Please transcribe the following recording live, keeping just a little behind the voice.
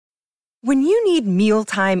When you need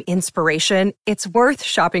mealtime inspiration, it's worth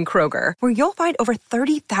shopping Kroger, where you'll find over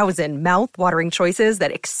 30,000 mouth-watering choices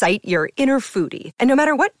that excite your inner foodie. And no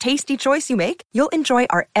matter what tasty choice you make, you'll enjoy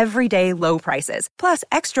our everyday low prices, plus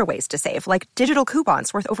extra ways to save, like digital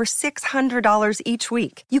coupons worth over $600 each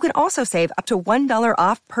week. You can also save up to $1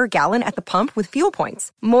 off per gallon at the pump with fuel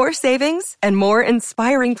points. More savings and more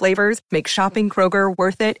inspiring flavors make shopping Kroger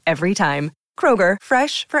worth it every time. Kroger,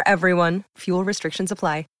 fresh for everyone. Fuel restrictions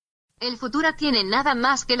apply. El futuro tiene nada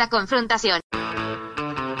más que la confrontación.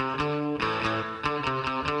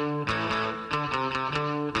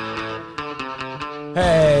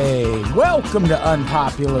 Hey, welcome to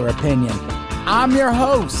Unpopular Opinion. I'm your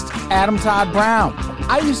host, Adam Todd Brown.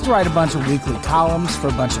 I used to write a bunch of weekly columns for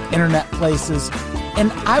a bunch of internet places,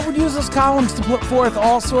 and I would use those columns to put forth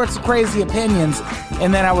all sorts of crazy opinions,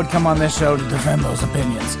 and then I would come on this show to defend those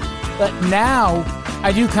opinions. But now,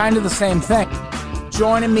 I do kind of the same thing.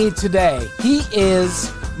 Joining me today, he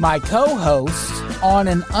is my co-host on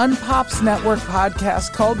an Unpops Network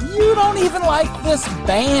podcast called You Don't Even Like This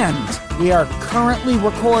Band. We are currently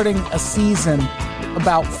recording a season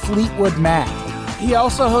about Fleetwood Mac. He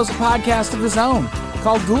also hosts a podcast of his own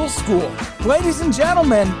called Ghoul School. Ladies and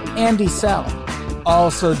gentlemen, Andy Sell.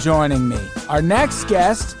 Also joining me, our next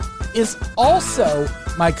guest is also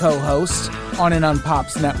my co-host on an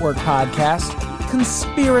Unpops Network podcast,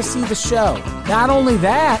 Conspiracy the Show. Not only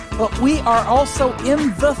that, but we are also in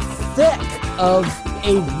the thick of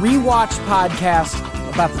a rewatch podcast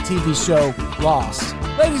about the TV show Lost.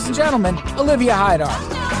 Ladies and gentlemen, Olivia Hydar.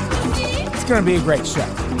 It's going to be a great show.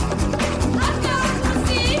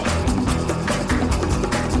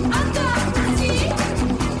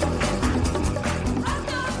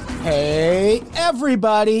 Hey,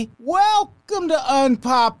 everybody. Welcome to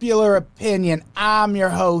Unpopular Opinion. I'm your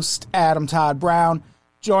host, Adam Todd Brown.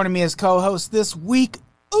 Joining me as co-host this week,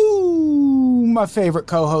 my favorite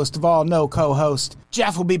co-host of all, no co-host.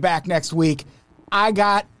 Jeff will be back next week. I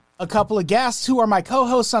got a couple of guests who are my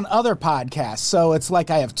co-hosts on other podcasts, so it's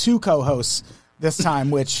like I have two co-hosts this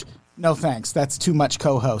time, which, no thanks, that's too much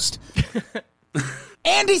co-host.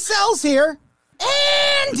 Andy Sells here.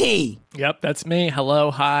 Andy! Yep, that's me.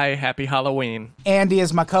 Hello, hi, happy Halloween. Andy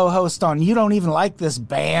is my co-host on You Don't Even Like This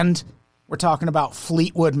Band. We're talking about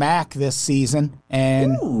Fleetwood Mac this season,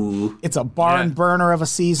 and it's a barn burner of a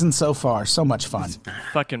season so far. So much fun.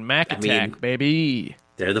 Fucking Mac Attack, baby.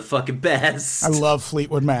 They're the fucking best. I love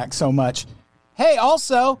Fleetwood Mac so much. Hey,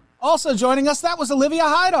 also joining us, that was Olivia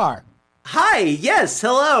Hydar. Hi, yes,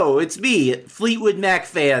 hello, it's me, Fleetwood Mac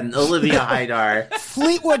fan, Olivia Hydar.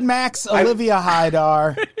 Fleetwood Mac's Olivia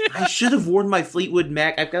Hydar. I should have worn my Fleetwood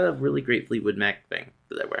Mac. I've got a really great Fleetwood Mac thing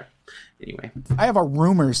that I wear. Anyway. I have a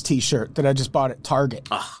Rumors t-shirt that I just bought at Target.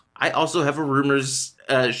 I also have a Rumors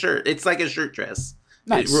shirt. It's like a shirt dress.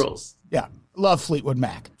 Nice. It rules. Yeah, love Fleetwood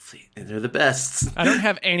Mac. They're the best. I don't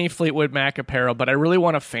have any Fleetwood Mac apparel, but I really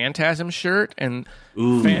want a Phantasm shirt, and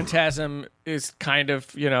Phantasm is kind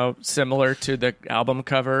of, similar to the album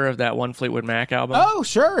cover of that one Fleetwood Mac album. Oh,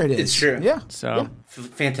 sure it is. It's true. Yeah. So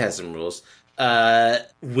Phantasm rules.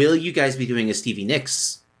 Will you guys be doing a Stevie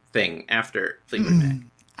Nicks thing after Fleetwood Mac?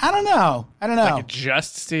 I don't know. Like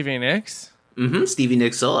just Stevie Nicks? Mm-hmm. Stevie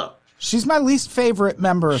Nicks solo. She's my least favorite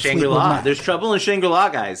member of Fleetwood Mac. There's trouble in Shangri-La,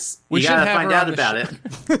 guys. You gotta find out about it.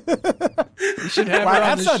 We should have her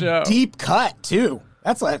on the show. That's a deep cut, too.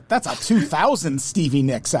 That's a 2000 Stevie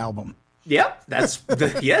Nicks album. Yep,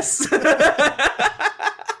 yes.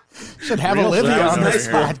 Should have Olivia on this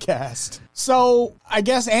podcast. So I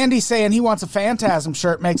guess Andy's saying he wants a Phantasm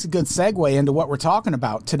shirt makes a good segue into what we're talking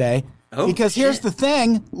about today. Because here's the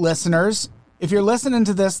thing, listeners. If you're listening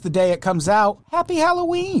to this the day it comes out, happy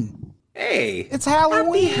Halloween. Hey. It's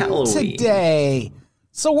Halloween today.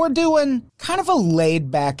 So we're doing kind of a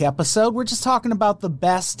laid-back episode. We're just talking about the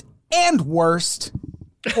best and worst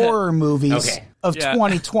horror movies of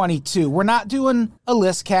 2022. We're not doing a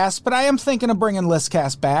list cast, but I am thinking of bringing list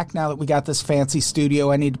cast back now that we got this fancy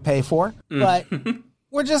studio I need to pay for. But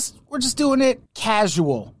we're just doing it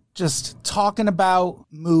casual. Just talking about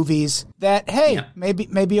movies that,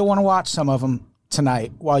 maybe you want to watch some of them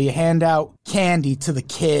tonight while you hand out candy to the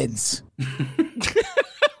kids.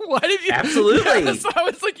 Why did you? Absolutely. Yes, I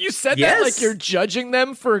was like, you said that like you're judging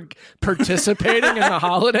them for participating in the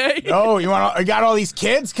holiday. Oh, you got all these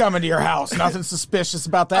kids coming to your house. Nothing suspicious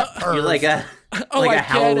about that. You're like a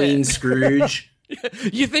Halloween Scrooge.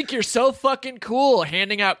 You think you're so fucking cool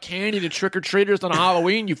handing out candy to trick-or-treaters on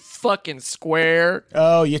Halloween, you fucking square.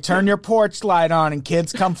 Oh, you turn your porch light on and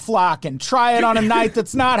kids come flocking. Try it on a night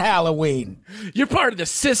that's not Halloween. You're part of the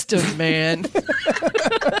system, man.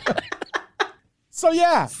 So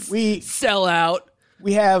yeah, we sell out.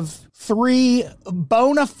 We have 3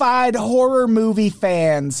 bona fide horror movie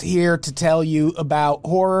fans here to tell you about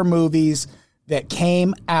horror movies that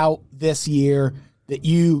came out this year that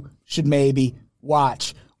you should maybe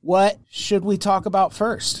watch. What should we talk about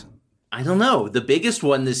first? I don't know. The biggest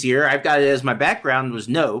one this year, I've got it as my background, was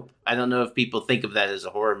Nope. I don't know if people think of that as a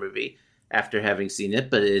horror movie after having seen it,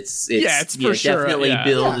 but it's for sure, definitely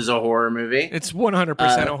billed as a horror movie. It's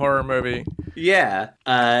 100% a horror movie. Yeah.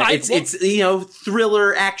 It's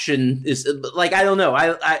thriller action is like, I don't know.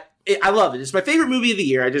 I love it. It's my favorite movie of the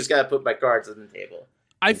year. I just got to put my cards on the table.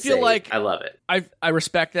 I feel like I love it. I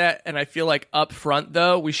respect that, and I feel like up front,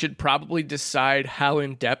 though, we should probably decide how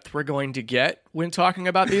in-depth we're going to get when talking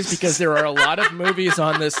about these, because there are a lot of movies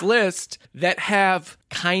on this list that have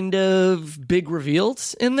kind of big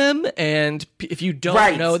reveals in them, and if you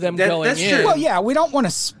don't know them going in... True. Well, yeah, we don't want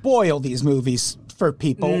to spoil these movies for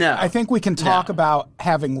people. No. I think we can talk about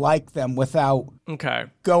having liked them without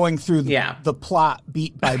going through the plot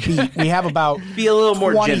beat by beat. We have about be a little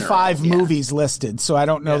more 25 movies listed, so I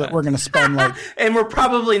don't know that we're going to spend like... And we're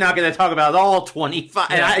probably not going to talk about all 25.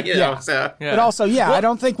 But also, I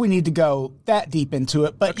don't think we need to go that deep into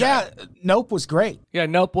it. But Nope was great. Yeah,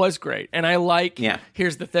 Nope was great. And I like...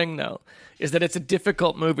 Here's the thing, though, is that it's a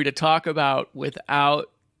difficult movie to talk about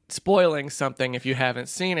without spoiling something if you haven't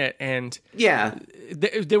seen it. And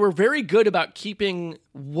they were very good about keeping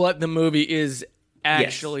what the movie is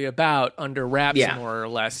actually about under wraps, more or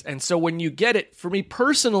less. And so when you get it, for me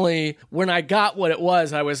personally, when I got what it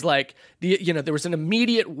was, I was like, there was an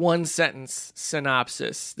immediate 1-sentence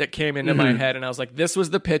synopsis that came into my head, and I was like, this was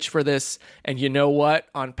the pitch for this. And you know what?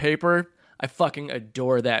 On paper, I fucking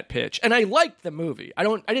adore that pitch. And I liked the movie. I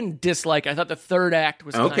didn't dislike it. I thought the third act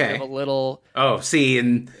was kind of a little... Oh, see,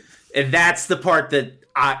 and that's the part that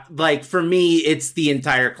I like. For me, it's the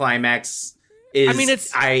entire climax.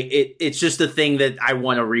 It's just a thing that I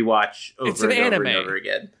want to rewatch over and over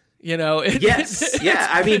again.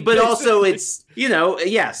 I mean, but also it's,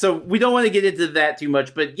 so we don't want to get into that too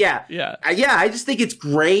much, but I just think it's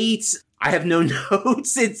great. I have no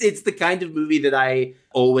notes. It's the kind of movie that I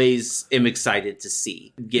always am excited to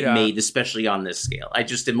see get made, especially on this scale. I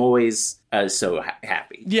just am always so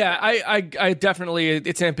happy. Yeah, I definitely,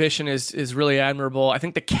 its ambition is really admirable. I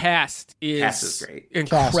think the cast is great.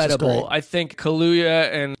 Incredible. I think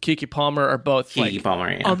Kaluuya and Keke Palmer are both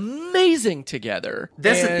amazing together.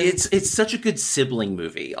 It's such a good sibling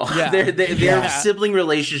movie. Their sibling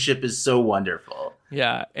relationship is so wonderful.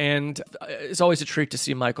 Yeah, and it's always a treat to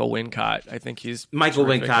see Michael Wincott. I think he's Michael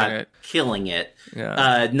Wincott killing it.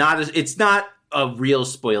 Yeah. It's not a real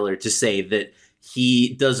spoiler to say that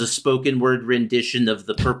he does a spoken word rendition of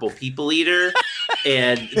The Purple People Eater,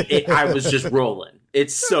 and I was just rolling.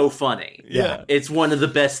 It's so funny. Yeah. It's one of the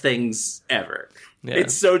best things ever. Yeah.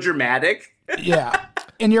 It's so dramatic. Yeah.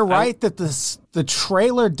 And you're right that the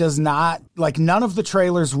trailer does not, like, none of the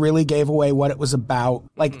trailers really gave away what it was about.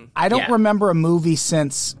 Like, I don't remember a movie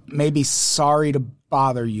since maybe Sorry to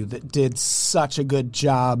Bother You that did such a good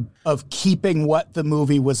job of keeping what the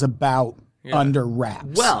movie was about under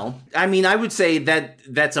wraps. Well, I mean, I would say that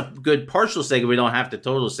that's a good partial segue. We don't have to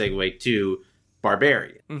total segue to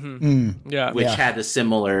Barbarian. Which had a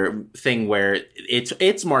similar thing where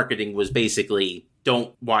its marketing was basically,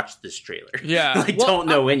 don't watch this trailer. Yeah. Don't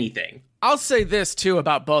know anything. I'll say this, too,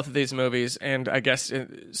 about both of these movies, and I guess,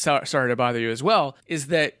 Sorry to Bother You as well, is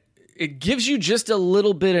that it gives you just a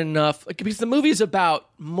little bit enough, because the movie is about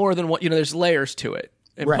more than what, there's layers to it.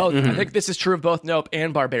 And both, I think this is true of both Nope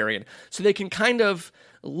and Barbarian. So they can kind of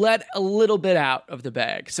let a little bit out of the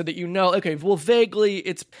bag so that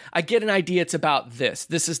vaguely I get an idea it's about this.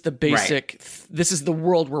 This is the basic, this is the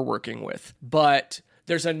world we're working with. But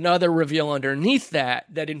there's another reveal underneath that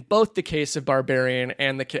in both the case of Barbarian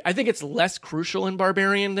and I think it's less crucial in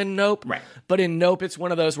Barbarian than Nope. Right. But in Nope, it's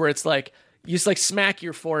one of those where it's like, you just smack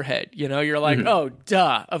your forehead, you're like, oh,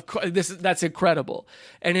 duh, of course, that's incredible.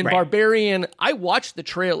 And in Barbarian, I watched the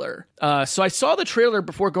trailer. So I saw the trailer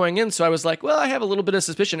before going in. So I was like, well, I have a little bit of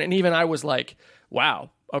suspicion. And even I was like, wow,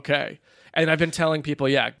 okay. And I've been telling people,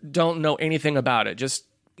 don't know anything about it. Just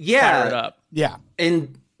fire it up. Yeah.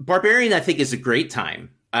 And Barbarian, I think, is a great time.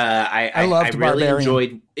 I loved really Barbarian.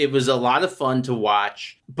 enjoyed. It was a lot of fun to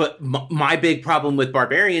watch. But my big problem with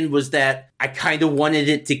Barbarian was that I kind of wanted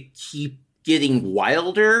it to keep getting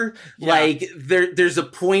wilder. Like there's a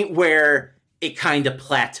point where it kind of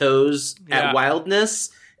plateaus at wildness,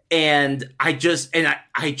 And I just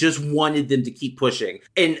wanted them to keep pushing.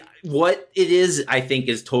 And what it is, I think,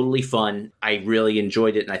 is totally fun. I really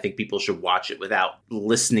enjoyed it, and I think people should watch it without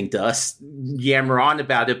listening to us yammer on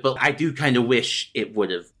about it. But I do kind of wish it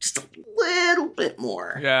would have just a little bit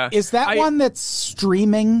more. Yeah. Is that one that's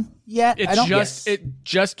streaming yet? It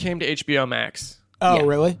just came to HBO Max. Oh,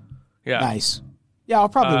 really? Yeah. Nice. Yeah, I'll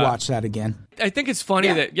probably watch that again. I think it's funny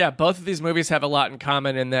that, both of these movies have a lot in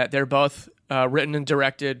common in that they're both written and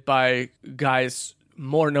directed by guys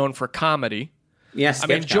more known for comedy. Yes, I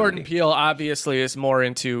mean, Jordan Peele obviously is more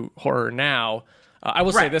into horror now. I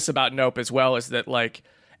will say this about Nope as well, is that, like,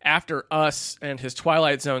 after Us and his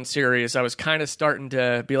Twilight Zone series, I was kind of starting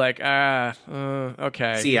to be like,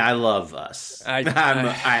 okay. See, I love Us. I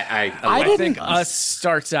think Us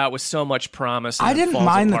starts out with so much promise. And I didn't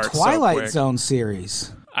mind the Twilight so Zone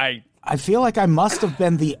series. I feel like I must have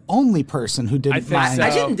been the only person who didn't mind. I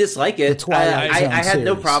didn't dislike it. The Twilight Zone I had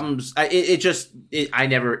no series. problems.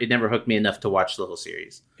 It never hooked me enough to watch the whole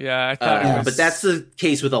series. Yeah, I thought but that's the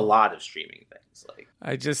case with a lot of streaming things. Like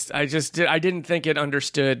I didn't think it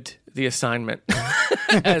understood the assignment,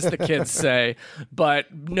 as the kids say. But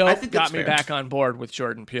Nope got me back on board with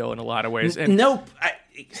Jordan Peele in a lot of ways. And Nope.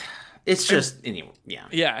 It's just anyway.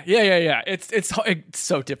 Yeah. It's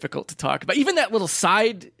so difficult to talk about. Even that little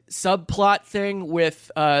side subplot thing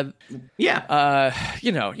with you know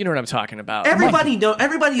what I'm talking about.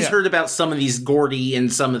 Everybody's heard about some of these Gordy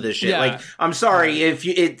and some of this shit. Like, I'm sorry if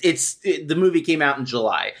the movie came out in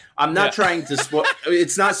July. I'm not trying to spoil.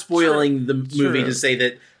 It's not spoiling the movie to say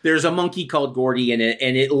that there's a monkey called Gordy in it,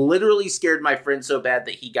 and it literally scared my friend so bad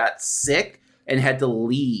that he got sick and had to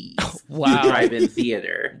leave the drive-in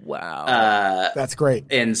theater. Wow. That's great.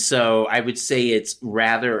 And so I would say it's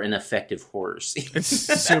rather an effective horror scene. It's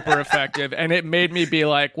super effective. And it made me be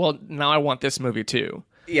like, well, now I want this movie too.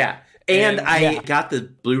 Yeah. And I got the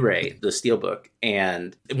Blu-ray, the Steelbook,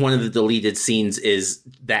 and one of the deleted scenes is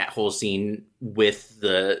that whole scene with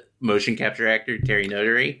the motion capture actor, Terry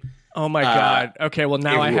Notary. Oh my God. Okay, well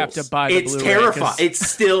now I have to buy the Blu-ray. It's terrifying. It's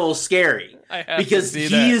still scary. Because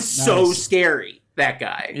he is so scary, that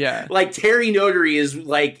guy. Yeah. Like, Terry Notary is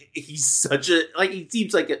like, he's such a, like, he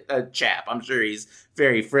seems like a chap. I'm sure he's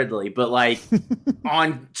very friendly, but like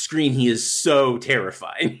on screen, he is so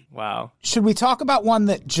terrifying. Wow. Should we talk about one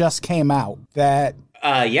that just came out that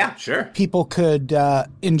yeah, sure. people could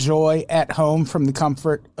enjoy at home from the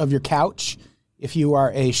comfort of your couch? If you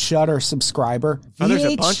are a Shudder subscriber. There's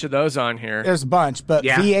a bunch of those on here. There's a bunch, but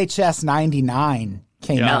VHS 99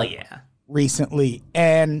 came out recently.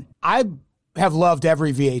 And I have loved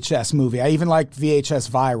every VHS movie. I even liked VHS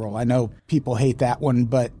Viral. I know people hate that one,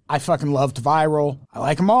 but I fucking loved Viral. I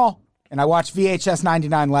like them all. And I watched VHS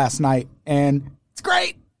 99 last night, and it's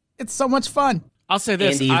great. It's so much fun. I'll say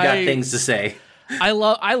this. Andy, you've got things to say. I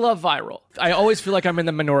love Viral. I always feel like I'm in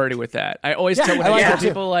the minority with that. I always tell when I tell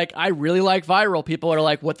people like I really like Viral, people are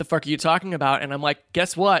like, "What the fuck are you talking about?" And I'm like,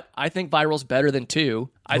 "Guess what? I think Viral's better than 2.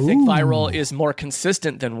 I think Viral is more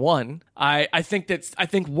consistent than 1. I think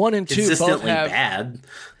 1 and 2 both have bad.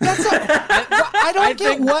 I don't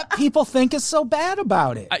get what people think is so bad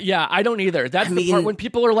about it. I don't either. That's the part when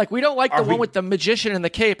people are like, "We don't like the one with the magician and the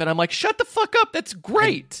cape," and I'm like, "Shut the fuck up! That's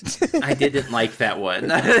great." I didn't like that one,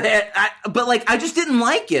 but like I just didn't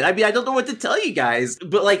like it. I mean, I don't know what to tell you guys,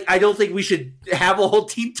 but like I don't think we should have a whole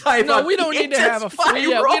deep dive. No, we don't need to have a fight.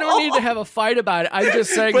 We don't need to have a fight about it. I'm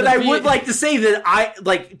just saying. But I would like to say that I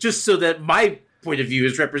like just so that my point of view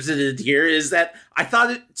is represented here is that I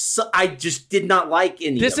thought I just did not like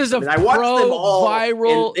any this of them. This is I watched them all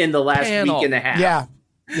viral in the last panel. week and a half.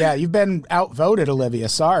 Yeah, you've been outvoted, Olivia.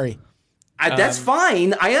 Sorry. That's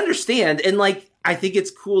fine. I understand. And like, I think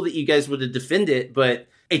it's cool that you guys would have defended it, but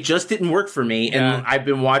it just didn't work for me. And I've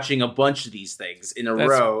been watching a bunch of these things in a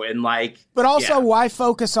row and like. But also, why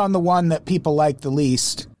focus on the one that people like the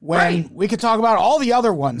least when we could talk about all the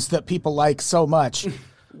other ones that people like so much?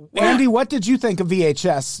 Andy, what did you think of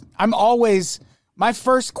VHS? My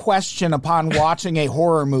first question upon watching a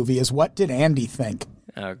horror movie is, what did Andy think?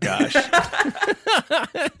 Oh, gosh.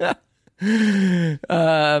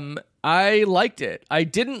 I liked it. I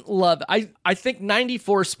didn't love it. I think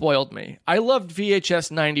 94 spoiled me. I loved VHS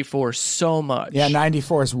 94 so much. Yeah,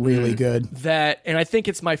 94 is really good. And I think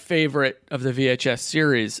it's my favorite of the VHS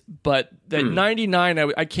series. But that 99,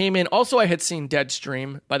 I came in. Also, I had seen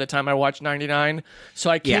Deadstream by the time I watched 99. So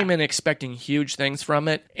I came in expecting huge things from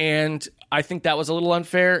it. And I think that was a little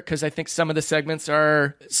unfair because I think some of the segments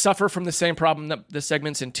suffer from the same problem that the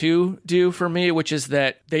segments in 2 do for me, which is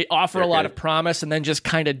that they offer a lot of promise and then just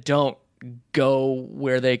kind of don't go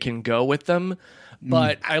where they can go with them.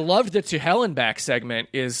 But I loved the To Hell and Back segment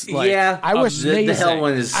is like I wish the Hell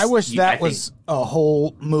one is. I wish that was a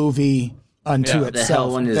whole movie unto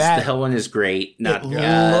itself. The Hell one is great. It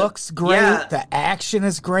looks great. Yeah. The action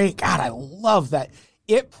is great. God, I love that.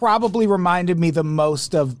 It probably reminded me the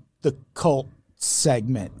most of the Cult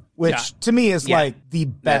segment, which to me is like the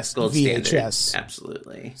best VHS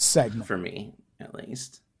absolutely segment for me, at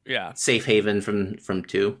least. Yeah, Safe Haven from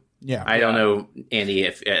 2. Yeah, I don't know, Andy.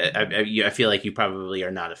 If I feel like you probably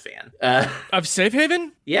are not a fan of Safe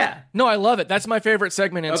Haven. Yeah, no, I love it. That's my favorite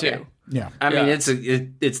segment in 2. Yeah, I mean it's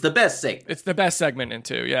the best segment. It's the best segment in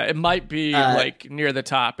 2. Yeah, it might be like near the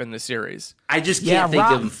top in the series. I just can't think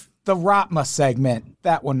of the Ratma segment.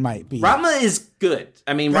 That one might be. Ratma is good.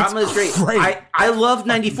 I mean, Ratma is great. I love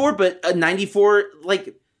 94, but 94,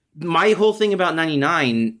 like my whole thing about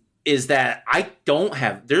 99 is that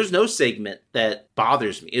there's no segment that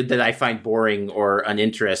bothers me, that I find boring or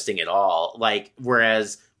uninteresting at all. Like,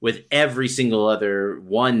 whereas with every single other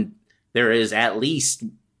one, there is at least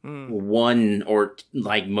one or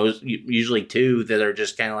like usually 2 that are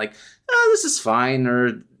just kind of like, oh, this is fine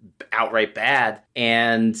or outright bad.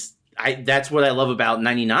 And that's what I love about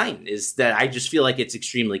 99 is that I just feel like it's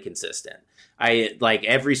extremely consistent. I like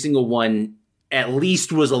every single one at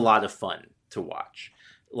least was a lot of fun to watch.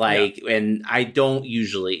 And I don't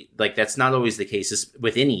usually that's not always the case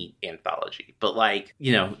with any anthology, but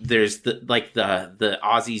there's the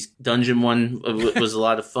Aussies dungeon one was a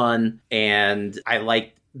lot of fun. And I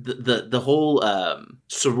liked the whole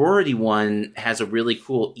sorority one has a really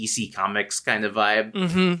cool EC Comics kind of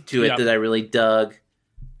vibe to it that I really dug.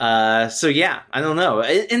 So yeah, I don't know.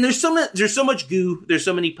 And there's so much goo. There's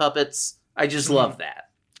so many puppets. I just love that.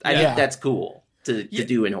 I think that's cool to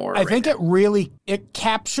do in horror. I think it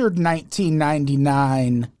captured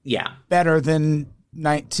 1999 better than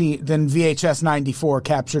VHS 94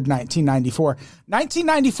 captured 1994.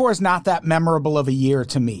 1994 is not that memorable of a year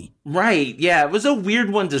to me. Right. Yeah, it was a weird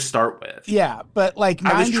one to start with. Yeah, but like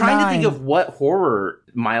 99, I was trying to think of what horror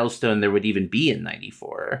milestone there would even be in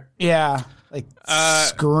 94. Yeah. Like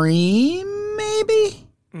Scream maybe?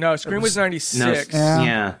 No, Scream was 96.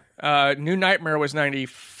 Yeah. New Nightmare was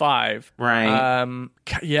 95. Right.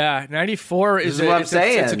 94 is what I'm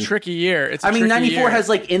saying. It's a tricky year. 94 has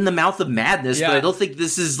like In the Mouth of Madness, but I don't think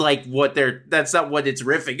this is like that's not what it's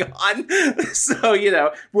riffing on.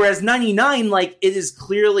 So, whereas 99, like it is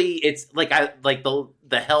clearly, it's like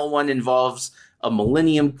the Hell one involves a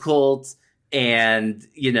Millennium Cult, and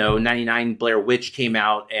 99 Blair Witch came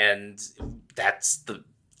out, and that's the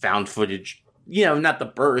found footage, not the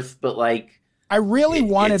birth, but like, I really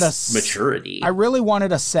wanted maturity. I really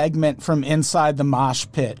wanted a segment from inside the mosh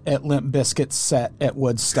pit at Limp Bizkit's set at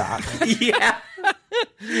Woodstock. Yeah.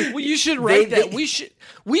 Well, you should write that. We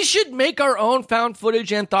should make our own found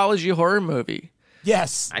footage anthology horror movie.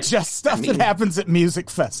 Yes, that happens at music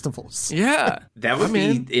festivals. Yeah, that would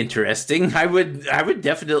be interesting. I would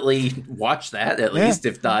definitely watch that at least,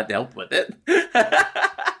 if not help with it.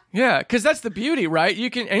 Yeah, because that's the beauty, right?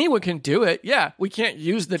 Anyone can do it. Yeah, we can't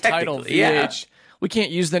use the title VH. Yeah. We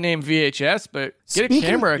can't use the name VHS, but get a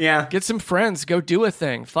camera, get some friends, go do a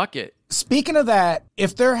thing. Fuck it. Speaking of that,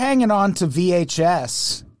 if they're hanging on to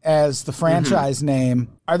VHS as the franchise name,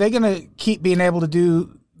 are they going to keep being able to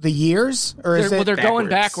do the years, or they're going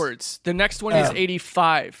backwards? The next one is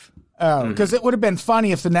 85. Oh, because it would have been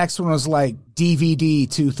funny if the next one was like DVD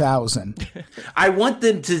 2000. I want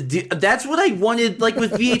them to do. That's what I wanted. Like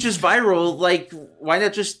with VHS Viral, like why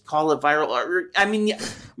not just call it Viral? I mean,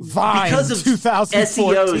 Vine, because of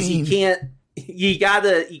 2014. SEOs, you can't. You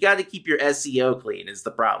gotta keep your SEO clean is the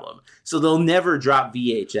problem. So they'll never drop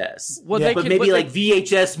VHS. Well, but maybe like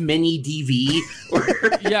VHS Mini DV.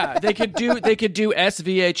 Yeah, they could do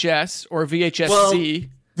SVHS or VHS-C.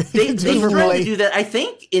 They tried to do that. I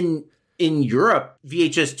think in Europe,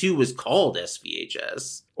 VHS 2 was called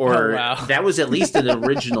SVHS, or that was at least an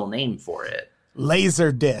original name for it.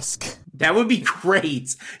 Laserdisc. That would be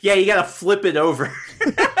great. Yeah, you got to flip it over.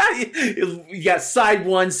 You got side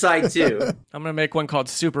 1, side 2. I'm gonna make one called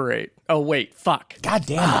Super 8. Oh wait, fuck. God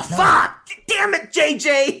damn it! Fuck! Damn it,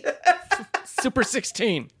 JJ. Super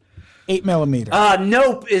 16. 8mm.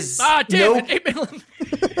 Nope is. Damn it,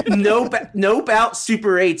 8mm. Nope out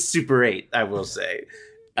Super 8. I will say.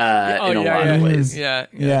 In a lot of ways. Yeah,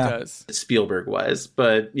 it does. Spielberg was,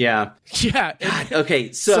 but yeah. Yeah.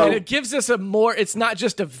 Okay, so it gives us it's not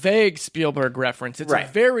just a vague Spielberg reference. It's a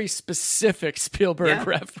very specific Spielberg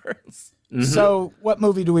reference. Mm-hmm. So what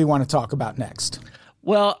movie do we want to talk about next?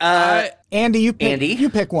 Well, Andy, you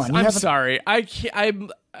pick one. I'm sorry.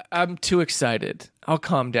 I'm too excited. I'll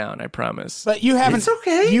calm down, I promise. But you haven't. It's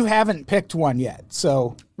okay. You haven't picked one yet,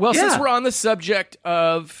 so. Well, since we're on the subject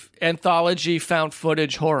of anthology found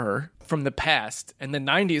footage horror from the past and the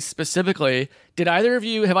 90s specifically, have either of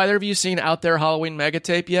you seen Out There Halloween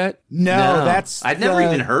Megatape yet? No, that's. I'd never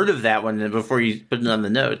even heard of that one before you put it on the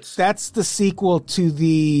notes. That's the sequel to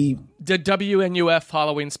the WNUF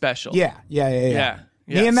Halloween special. Yeah.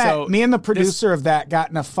 Me and the producer of that got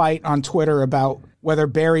in a fight on Twitter about whether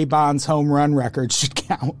Barry Bonds' home run record should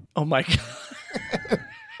count. Oh my God.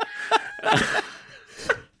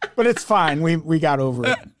 But it's fine. We got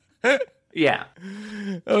over it. Yeah.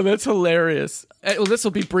 Oh, that's hilarious. Well, this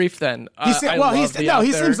will be brief then. He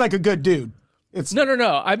seems like a good dude.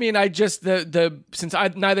 No. I mean, I just since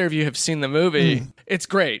neither of you have seen the movie, it's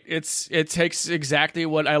great. It takes exactly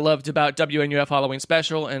what I loved about WNUF Halloween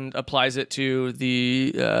Special and applies it to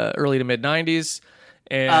the early to mid 90s.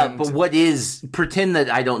 And but pretend that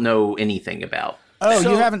I don't know anything about. Oh,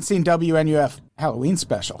 you haven't seen WNUF Halloween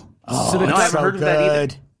Special? Oh, no, I haven't heard of that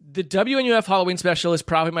either. The WNUF Halloween Special is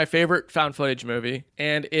probably my favorite found footage movie,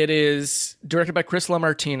 and it is directed by Chris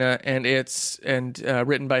LaMartina, and it's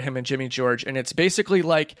written by him and Jimmy George. And it's basically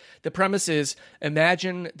like, the premise is,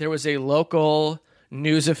 imagine there was a local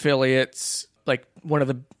news affiliates, like one of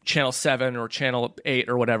the Channel 7 or Channel 8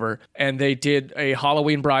 or whatever, and they did a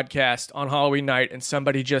Halloween broadcast on Halloween night, and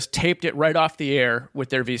somebody just taped it right off the air with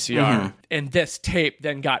their VCR. And this tape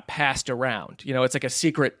then got passed around. It's like a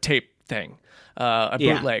secret tape thing. A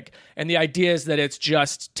bootleg. And the idea is that it's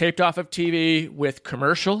just taped off of TV with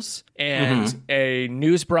commercials and a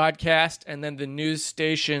news broadcast, and then the news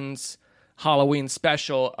station's Halloween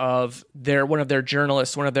special of one of their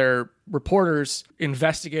journalists, one of their reporters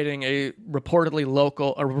investigating a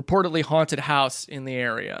reportedly haunted house in the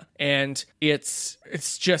area. And it's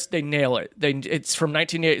just, they nail it. It's from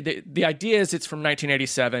 1980. The idea is it's from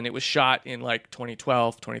 1987. It was shot in like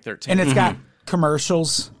 2012, 2013. And it's got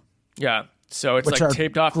commercials. Yeah. So it's like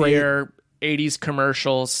taped off the air 80s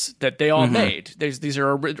commercials that they all made. These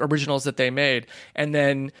are originals that they made. And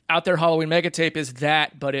then Out There Halloween Megatape is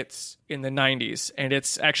that, but it's in the 90s. And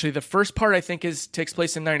it's actually, the first part I think takes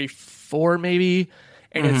place in 94 maybe.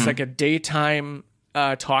 And it's like a daytime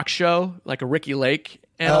talk show, like a Ricky Lake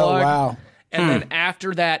analog. Oh, wow. And then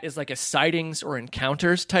after that is like a Sightings or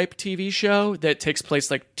Encounters type TV show that takes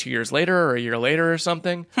place like 2 years later or a year later or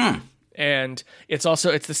something. And it's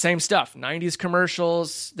the same stuff, 90s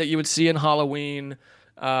commercials that you would see in Halloween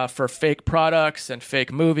for fake products and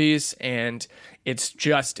fake movies, and it's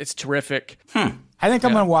terrific. I think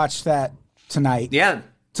I'm going to watch that tonight. Yeah.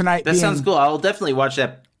 Tonight. That sounds cool. I'll definitely watch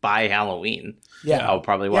that by Halloween. Yeah. I'll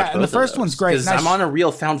probably watch both and the first one's great. Because I'm on a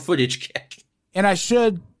real found footage kick. And I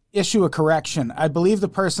should issue a correction. I believe the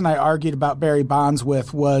person I argued about Barry Bonds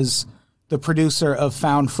with was the producer of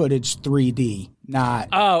Found Footage 3D. Not.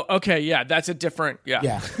 Oh, okay. Yeah, that's a different. Yeah,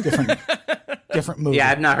 different movie. Yeah,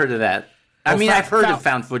 I've not heard of that. I've heard of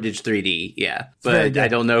Found Footage 3D. Yeah, but I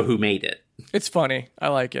don't know who made it. It's funny. I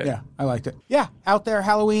like it. Yeah, I liked it. Yeah, Out There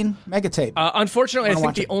Halloween Megatape. Unfortunately, I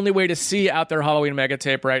think the only way to see Out There Halloween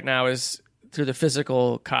Megatape right now is through the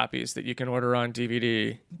physical copies that you can order on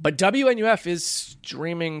DVD. But WNUF is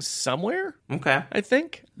streaming somewhere. Okay, I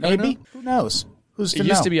think maybe. Who knows? It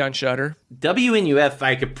used to be on Shudder. WNUF,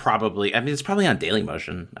 I could probably... it's probably on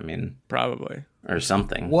Dailymotion. Probably. Or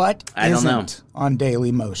something. What I don't know. On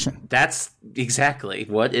Dailymotion? That's exactly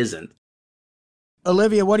what isn't.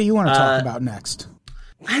 Olivia, what do you want to talk about next?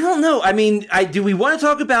 I don't know. Do we want to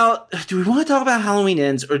talk about Halloween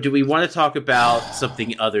Ends, or do we want to talk about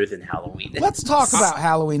something other than Halloween Ends? Let's talk about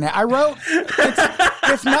Halloween. I wrote,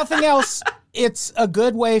 if nothing else, it's a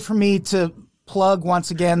good way for me to plug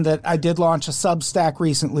once again that I did launch a Substack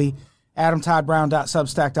recently,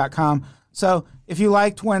 adamtoddbrown.substack.com. So if you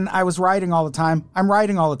liked when I was writing all the time, I'm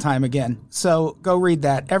writing all the time again. So go read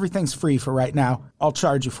that. Everything's free for right now. I'll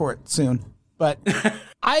charge you for it soon. But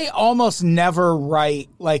I almost never write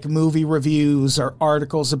like movie reviews or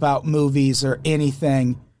articles about movies or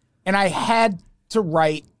anything. And I had to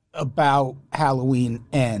write about Halloween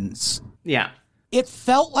Ends. Yeah. It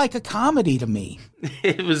felt like a comedy to me.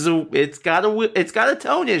 It's got a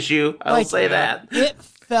tone issue. I'll say that.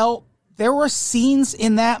 There were scenes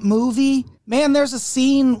in that movie. Man, there's a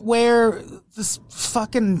scene where this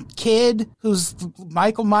fucking kid who's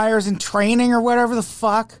Michael Myers in training or whatever the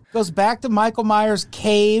fuck goes back to Michael Myers'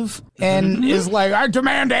 cave and is like, I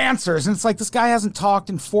demand answers. And it's like, this guy hasn't talked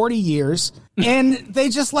in 40 years. And they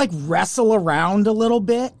just like wrestle around a little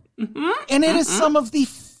bit. And it is some of the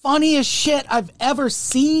funniest shit I've ever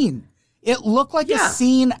seen. It looked like a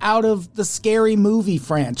scene out of the Scary Movie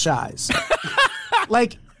franchise.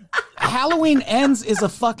 Like, Halloween Ends is a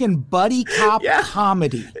fucking buddy cop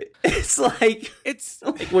comedy. It's like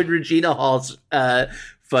when Regina Hall's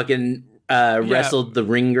fucking wrestled the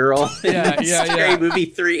ring girl in Scary Movie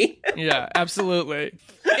 3. Yeah, absolutely.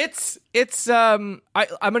 I'm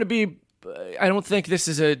gonna be. I don't think this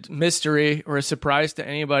is a mystery or a surprise to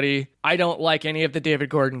anybody. I don't like any of the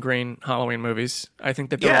David Gordon Green Halloween movies. I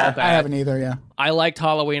think that they're all bad. I haven't either, I liked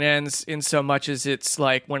Halloween Ends in so much as it's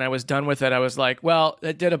like when I was done with it, I was like, well,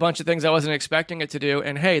 it did a bunch of things I wasn't expecting it to do.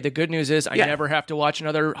 And hey, the good news is I never have to watch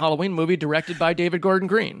another Halloween movie directed by David Gordon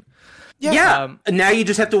Green. Yeah. Now you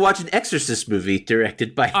just have to watch an Exorcist movie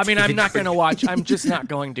directed by I'm not going to watch. I'm just not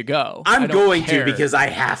going to go. I'm going to because I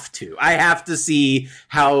have to. I have to see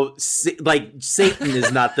how, Satan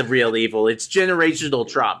is not the real evil. It's generational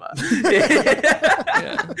trauma.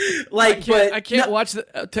 I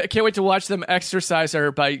can't wait to watch them exorcise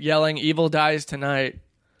her by yelling, "Evil dies tonight."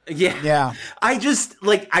 Yeah. I just,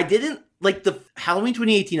 I didn't, the Halloween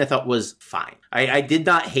 2018 I thought was fine. I did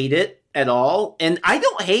not hate it at all, and I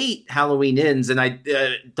don't hate Halloween Ends, and I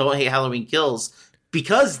don't hate Halloween Kills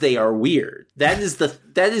because they are weird. That is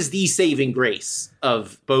the saving grace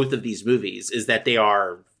of both of these movies, is that they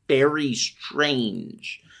are very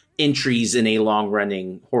strange entries in a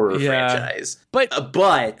long-running horror franchise. But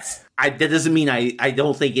that doesn't mean I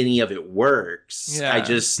don't think any of it works. Yeah. I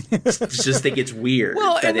just think it's weird.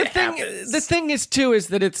 Well, and the thing is too is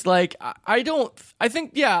that it's like I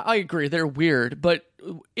agree they're weird, but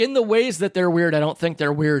in the ways that they're weird, I don't think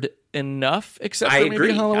they're weird enough. Except for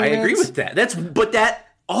maybe Halloween Ends. I agree with that. But that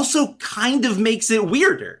also kind of makes it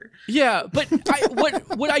weirder. Yeah, but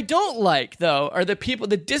what I don't like, though, are the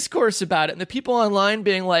discourse about it, and the people online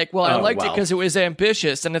being like, well, I liked it because it was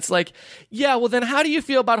ambitious. And it's like, yeah, well, then how do you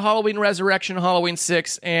feel about Halloween Resurrection, Halloween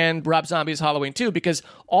 6, and Rob Zombie's Halloween 2? Because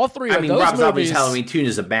all three of those movies... Rob Zombie's Halloween 2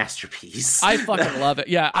 is a masterpiece. I fucking love it.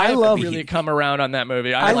 Yeah, I love really come around on that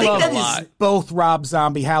movie. I love it a lot. Both Rob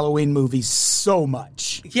Zombie Halloween movies so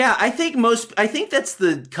much. Yeah, I think that's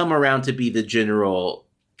the come around to be the general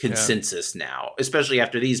consensus now, especially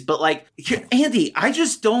after these. But Andy, I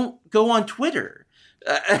just don't go on Twitter.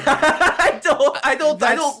 I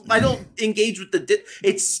don't engage with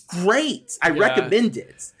it's great. I recommend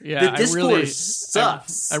it. Yeah, the discourse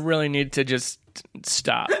sucks. I really need to just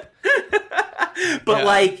stop.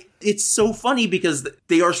 But it's so funny because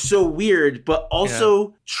they are so weird, but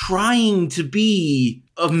also trying to be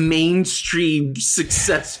a mainstream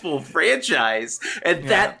successful franchise, and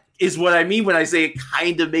that is what I mean when I say it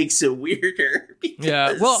kind of makes it weirder.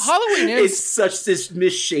 Well, Halloween Ends is such this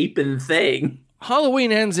misshapen thing.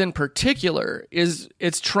 Halloween Ends in particular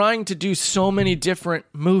it's trying to do so many different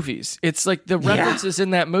movies. It's like the references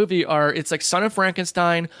in that movie it's like Son of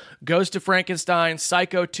Frankenstein, Ghost of Frankenstein,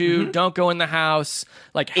 Psycho 2, Don't Go in the House,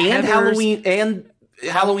 and Halloween and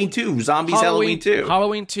Halloween 2, Halloween 2.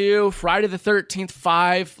 Halloween 2, Friday the 13th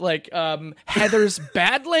 5, Heather's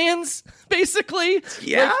Badlands, basically.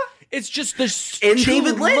 Yeah. It's just this and too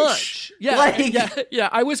David Lynch. Much. Yeah.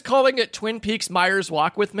 I was calling it Twin Peaks Myers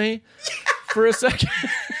Walk With Me for a second.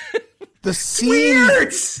 The scene...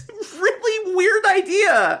 Weird! Really weird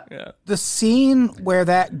idea. Yeah. The scene where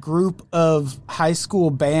that group of high school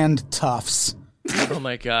band toughs... Oh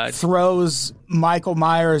my God. throws Michael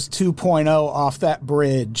Myers 2.0 off that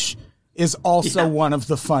bridge is also one of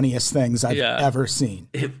the funniest things I've ever seen.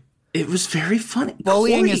 It was very funny.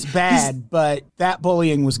 Bullying is bad, but that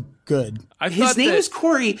bullying was good. His name is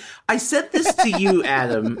Corey. I said this to you,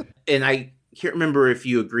 Adam, and I can't remember if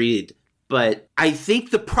you agreed, but I think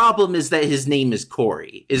the problem is that his name is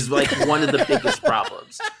Corey, is one of the biggest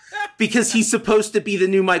problems. Because he's supposed to be the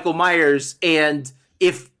new Michael Myers, and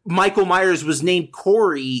if Michael Myers was named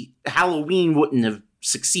Corey, Halloween wouldn't have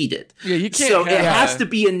succeeded. Yeah, you can't. So it has to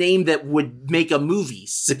be a name that would make a movie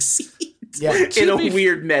succeed. In a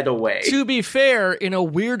weird meta way. To be fair, in a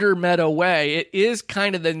weirder meta way, it is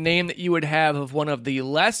kind of the name that you would have of one of the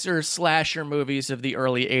lesser slasher movies of the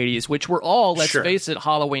early 80s, which were all, let's face it,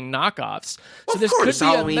 Halloween knockoffs. Well, so this could be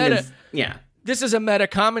Halloween a meta... This is a meta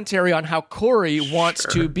commentary on how Corey wants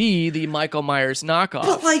to be the Michael Myers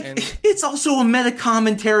knockoff. But it's also a meta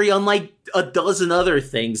commentary on a dozen other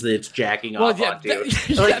things that it's jacking off onto.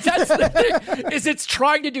 That's the thing, is it's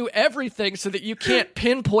trying to do everything so that you can't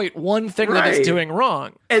pinpoint one thing that it's doing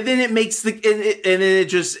wrong. And then it makes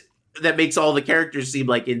that makes all the characters seem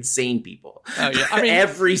like insane people. Oh yeah, I mean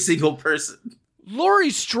every single person. Laurie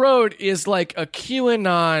Strode is like a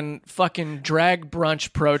QAnon fucking drag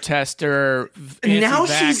brunch protester,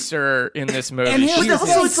 anti-vaxxer in this movie. And she's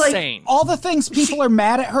also, insane. All the things people are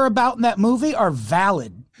mad at her about in that movie are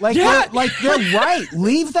valid. Like, they're right.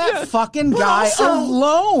 Leave that fucking guy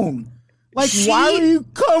alone. Like, why do you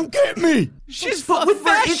come get me? But when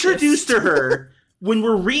we're introduced to her, when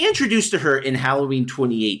we're reintroduced to her in Halloween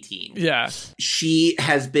 2018, she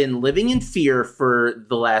has been living in fear for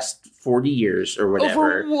the last 40 years or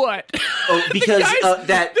whatever. Over what? Oh, because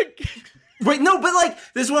Wait, no, but like,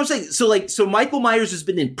 this is what I'm saying. So Michael Myers has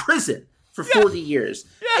been in prison for 40 years,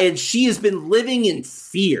 and she has been living in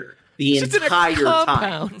fear the entire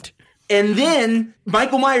time. And then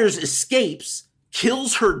Michael Myers escapes,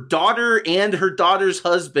 kills her daughter and her daughter's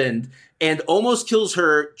husband, and almost kills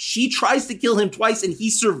her. She tries to kill him twice, and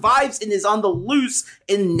he survives and is on the loose.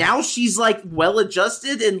 And now she's like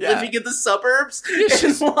well-adjusted and living in the suburbs,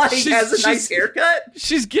 and like has a nice haircut.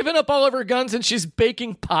 She's given up all of her guns, and she's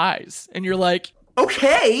baking pies. And you're like,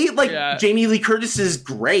 okay, like Jamie Lee Curtis is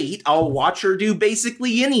great. I'll watch her do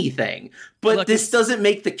basically anything. But this doesn't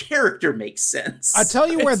make the character make sense. I'll tell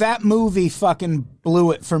you where that movie fucking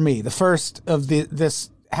blew it for me. The first of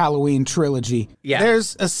this Halloween trilogy. Yeah.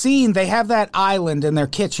 There's a scene, they have that island in their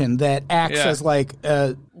kitchen that acts as like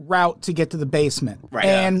a route to get to the basement. Right.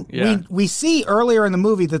 And we see earlier in the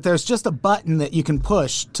movie that there's just a button that you can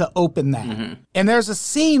push to open that. Mm-hmm. And there's a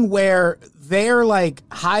scene where they're like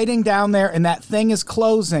hiding down there and that thing is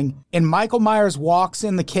closing and Michael Myers walks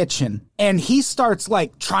in the kitchen and he starts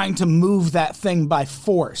like trying to move that thing by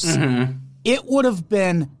force. Mm-hmm. It would have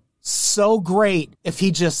been so great if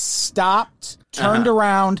he just stopped, turned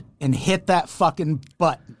around, and hit that fucking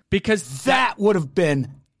button. Because that would have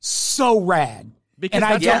been so rad. Because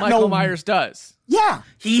that's what Michael Myers does. Yeah.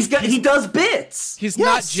 He does bits. He's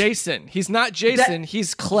not Jason. He's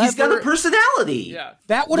clever. He's got a personality. Yeah.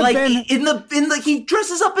 That would have been in the he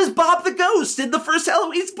dresses up as Bob the Ghost in the first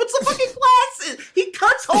Halloween. He puts the fucking glasses. He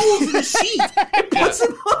cuts holes in the sheet. He puts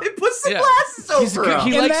some glasses over him.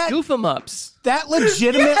 He likes goof 'em ups. That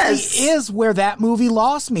legitimately is where that movie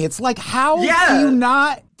lost me. It's like, how do you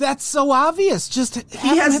not? That's so obvious. Just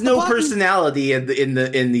he has no personality in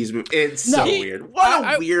these movies. It's so weird.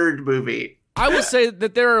 What a weird movie. I will say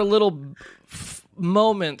that there are little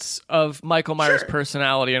moments of Michael Myers'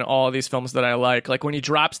 personality in all of these films that I like when he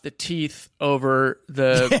drops the teeth over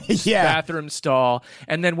the bathroom stall,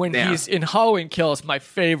 and then when he's in Halloween Kills, my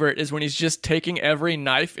favorite is when he's just taking every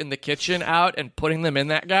knife in the kitchen out and putting them in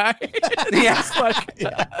that guy.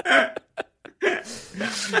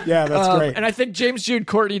 Yeah, that's great. And I think James Jude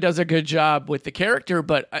Courtney does a good job with the character,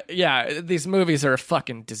 but these movies are a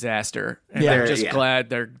fucking disaster. And I'm just glad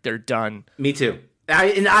they're done. Me too.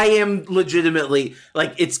 I am legitimately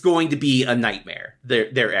like, it's going to be a nightmare.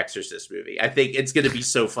 Their Exorcist movie. I think it's going to be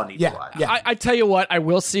so funny to watch. Yeah. I tell you what, I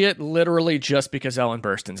will see it literally just because Ellen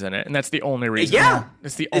Burstyn's in it, and that's the only reason. Yeah,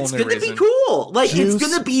 it's the only reason. It's going to be cool. Like, it's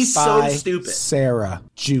going to be so stupid.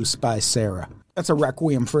 Juice by Sarah. That's a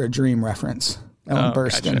Requiem for a Dream reference. Ellen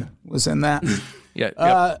Burstyn was in that.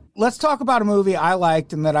 Let's talk about a movie I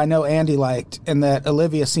liked and that I know Andy liked and that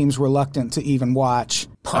Olivia seems reluctant to even watch.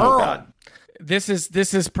 Pearl. Oh, God. This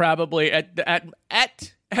is probably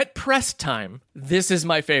at press time. This is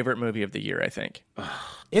my favorite movie of the year, I think.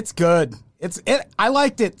 It's good. I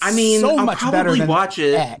liked it. I mean, so much better than watch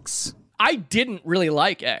it. X. I didn't really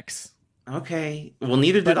like X. Okay. Well,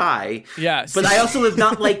 neither did I. Yes. But I also have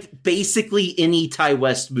not liked basically any Ty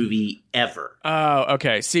West movie ever. Oh,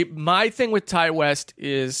 okay. See, my thing with Ty West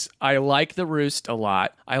is I like The Roost a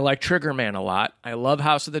lot. I like Trigger Man a lot. I love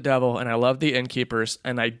House of the Devil, and I love The Innkeepers,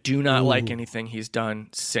 and I do not like anything he's done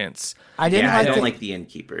since. I don't like The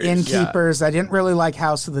Innkeepers. I didn't really like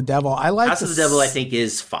House of the Devil. House of the Devil, I think,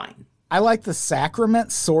 is fine. I like The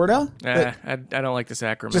Sacrament, sorta. I don't like The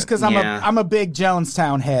Sacrament. Just because I'm a big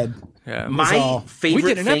Jonestown head. Yeah. My favorite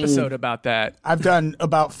We did an episode about that. I've done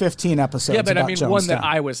about 15 episodes. Yeah, but about I mean, Jonestown. one that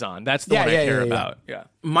I was on. That's the one I care about. Yeah.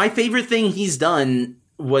 My favorite thing he's done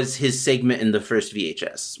was his segment in the first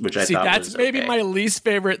VHS, which I thought was that's maybe my least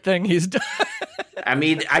favorite thing he's done. I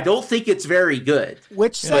mean, I don't think it's very good.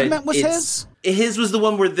 Which segment was his? His was the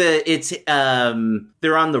one where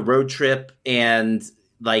they're on the road trip and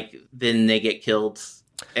like then they get killed.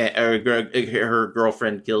 Or her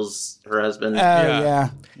girlfriend kills her husband. Yeah.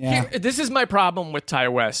 This is my problem with Ty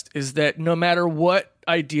West, is that no matter what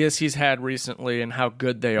ideas he's had recently and how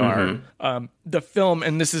good they are, the film,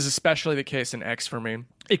 and this is especially the case in X for me,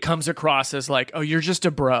 it comes across as like, oh, you're just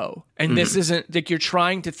a bro. And this isn't, like, you're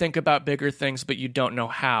trying to think about bigger things, but you don't know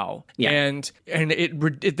how. Yeah. And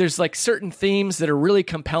there's like certain themes that are really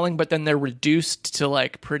compelling, but then they're reduced to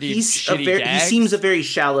like pretty shitty gags. He seems a very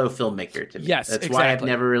shallow filmmaker to me. Yes, That's why I've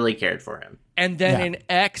never really cared for him. And then in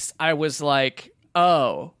X, I was like,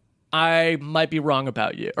 oh, I might be wrong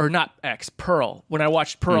about you. Or not X, Pearl. When I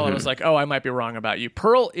watched Pearl, I was like, oh, I might be wrong about you.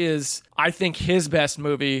 Pearl is, I think, his best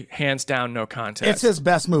movie, hands down, no contest. It's his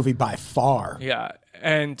best movie by far. Yeah.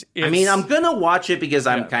 And I mean, I'm going to watch it because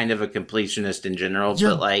I'm kind of a completionist in general,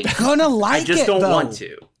 You're but like, gonna like I just it, don't though. want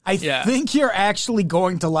to. I think you're actually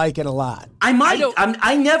going to like it a lot. I might.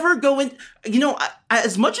 I never go in. You know,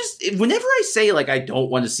 as much as whenever I say like I don't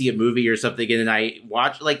want to see a movie or something, and then I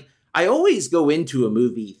watch, like I always go into a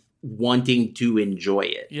movie wanting to enjoy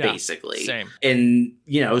it, basically. Same. And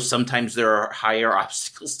you know, sometimes there are higher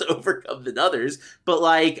obstacles to overcome than others, but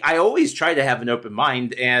like I always try to have an open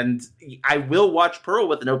mind, and I will watch Pearl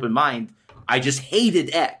with an open mind. I just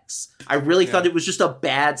hated X. I really thought it was just a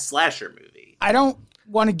bad slasher movie. I don't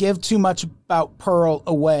want to give too much about Pearl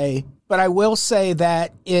away, but I will say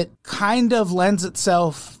that it kind of lends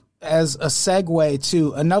itself as a segue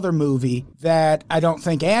to another movie that I don't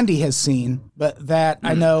think Andy has seen, but that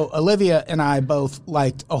I know Olivia and I both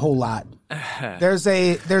liked a whole lot. There's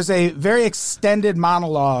a very extended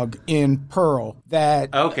monologue in Pearl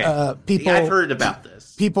that people I've heard about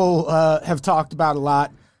this. People have talked about a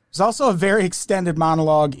lot. There's also a very extended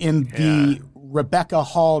monologue in the Rebecca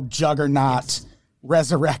Hall Juggernaut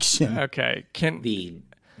Resurrection. Okay.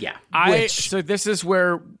 So this is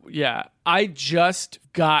where, I just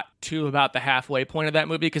got to about the halfway point of that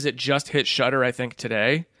movie because it just hit Shudder, I think,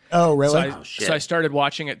 today. Oh, really? So I started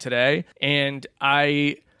watching it today, and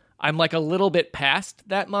I'm like a little bit past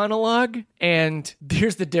that monologue, and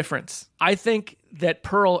here's the difference. I think that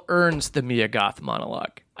Pearl earns the Mia Goth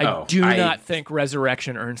monologue. I do not think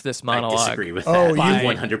Resurrection earns this monologue. I disagree with that. Oh,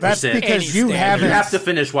 100%. That's because you have to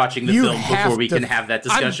finish watching the film before we can have that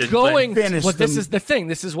discussion. I'm going to. This is the thing.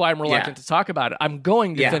 This is why I'm reluctant to talk about it. I'm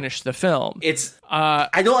going to finish the film. It's.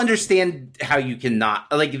 I don't understand how you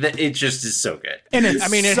cannot. Like, it just is so good. And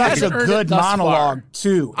it's such a good monologue,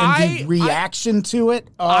 too. And the reaction to it.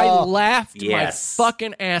 I laughed my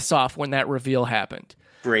fucking ass off when that reveal happened.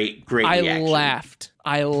 Great reaction.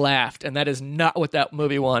 I laughed, and that is not what that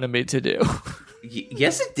movie wanted me to do.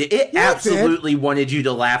 Yes, it did. It absolutely wanted you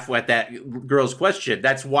to laugh at that girl's question.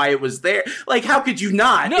 That's why it was there. Like, how could you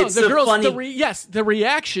not? No, it's the girl's funny. The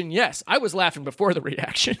reaction. Yes, I was laughing before the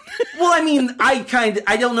reaction. Well, I mean,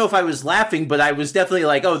 I don't know if I was laughing, but I was definitely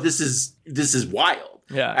like, oh, this is wild.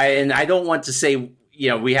 Yeah, and I don't want to say,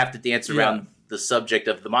 we have to dance around the subject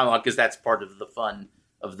of the monologue because that's part of the fun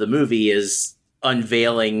of the movie is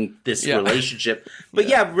unveiling this relationship. But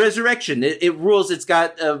Resurrection, it rules. It's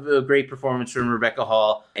got a great performance from Rebecca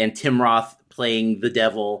Hall and Tim Roth playing the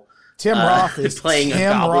devil. Tim Roth is playing a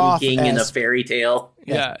Goblin King in a fairy tale.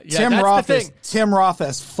 Tim Roth is Tim Roth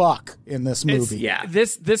as fuck in this movie.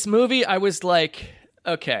 This movie, I was like,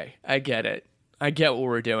 okay, I get it. I get what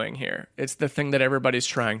we're doing here. It's the thing that everybody's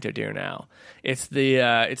trying to do now. It's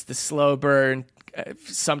the slow burn,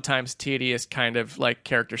 sometimes tedious kind of like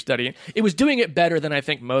character study. It was doing it better than I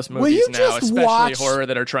think most movies now, especially horror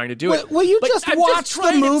that are trying to do it. Will you just watch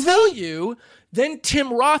the movie? To tell you, then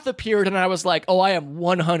Tim Roth appeared, and I was like, oh, I am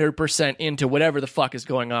 100% into whatever the fuck is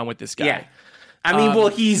going on with this guy. Yeah. I mean, well,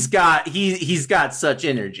 he's got such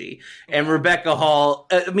energy, and Rebecca Hall.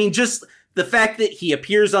 I mean, just the fact that he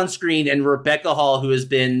appears on screen, and Rebecca Hall, who has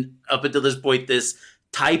been up until this point this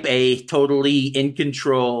type A, totally in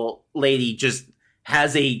control lady, just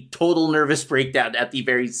has a total nervous breakdown at the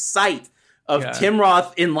very sight of Tim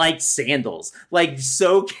Roth in like sandals, like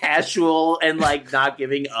so casual and like not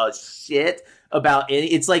giving a shit about it.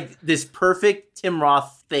 It's like this perfect Tim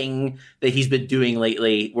Roth thing that he's been doing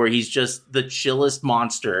lately where he's just the chillest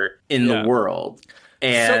monster in the world.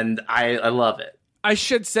 And I love it. I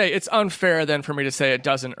should say it's unfair then for me to say it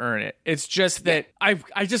doesn't earn it. It's just that I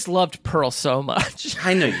just loved Pearl so much.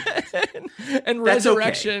 I know you did. And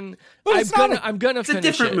Resurrection, okay. I'm gonna finish it.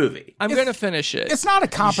 It's a different movie. I'm gonna finish it. It's not a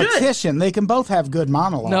competition. They can both have good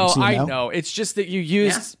monologues. No, I know. It's just that you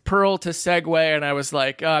used Pearl to segue, and I was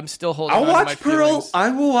like, I'm still holding on to my Pearl. Feelings.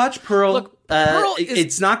 I will watch Pearl. Look, Pearl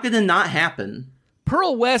it's not gonna not happen.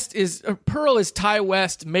 Pearl is Ty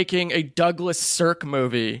West making a Douglas Sirk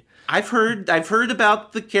movie. I've heard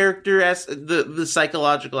about the character as the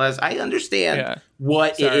psychological as I understand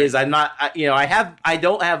what it is. I'm not, I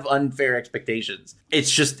don't have unfair expectations. It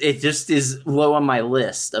just is low on my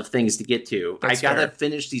list of things to get to. I gotta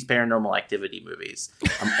finish these Paranormal Activity movies.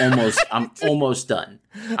 I'm almost done.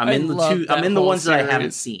 I'm in the ones that I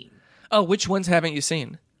haven't seen. Oh, which ones haven't you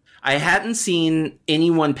seen? I hadn't seen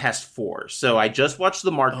anyone past 4, so I just watched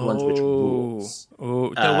the marked ones, which rules.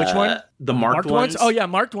 Which one? The marked ones. Oh yeah,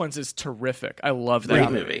 marked ones is terrific. I love that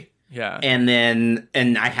great movie. Yeah, and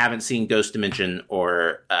I haven't seen Ghost Dimension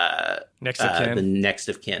or Next of Kin. The Next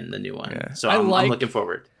of Kin, the new one. Yeah. So I'm looking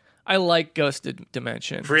forward. I like Ghost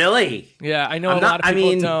Dimension. Really? Yeah, I know a lot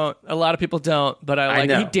of people don't, but I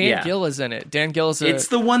like Dan Gill is in it. Dan Gill's it's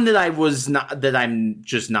the one that I'm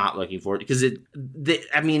just not looking forward to because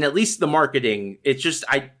at least the marketing, it's just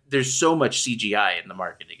there's so much CGI in the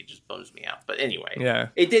marketing, it just bums me out. But anyway,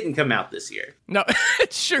 it didn't come out this year. No,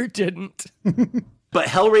 it sure didn't. But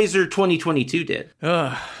Hellraiser 2022 did.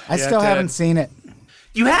 I still haven't seen it.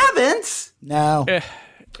 You haven't? No.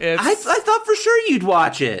 I thought for sure you'd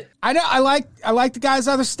watch it. I know. I like the guy's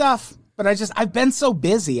other stuff, but I've been so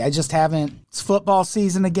busy. I just haven't. It's football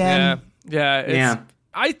season again. Yeah.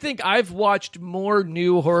 I think I've watched more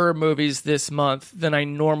new horror movies this month than I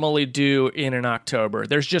normally do in an October.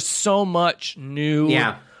 There's just so much new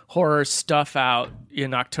horror stuff out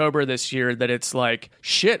in October this year that it's like,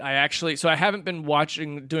 shit, so I haven't been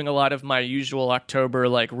doing a lot of my usual October,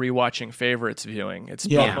 like, rewatching favorites viewing. It's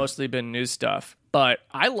mostly been new stuff. But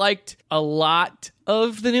I liked a lot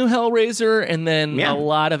of the new Hellraiser, and then a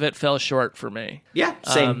lot of it fell short for me. Yeah,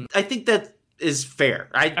 same. I think that is fair.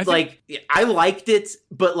 I liked it,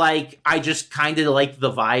 but like I just kind of like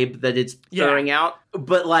the vibe that it's throwing out.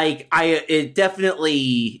 But like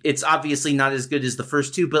it's obviously not as good as the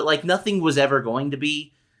first two, but like nothing was ever going to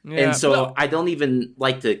be. Yeah, and so I don't even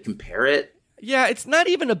like to compare it. Yeah, it's not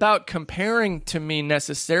even about comparing to me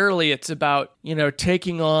necessarily. It's about,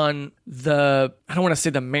 taking on I don't want to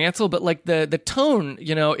say the mantle, but like the tone,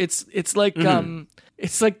 it's like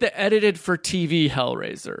it's like the edited for TV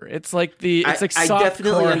Hellraiser. It's like I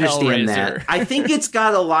definitely understand Hellraiser. That. I think it's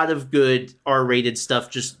got a lot of good R-rated stuff,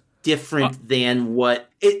 just different than what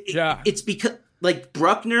it's because like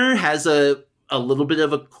Bruckner has a little bit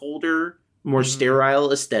of a colder, more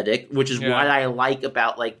sterile aesthetic, which is what I like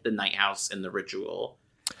about like the Night House and the Ritual.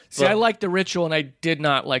 See, I like the Ritual, and I did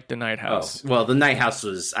not like the Night House. Oh, well, the Night House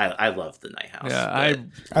was I love the Night House. Yeah,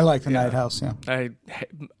 I like the Night House. Yeah,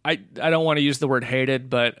 I don't want to use the word hated,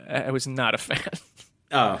 but I was not a fan.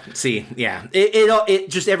 Oh, see, yeah, it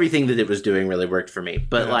just everything that it was doing really worked for me,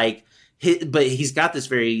 but but he's got this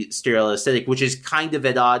very sterile aesthetic, which is kind of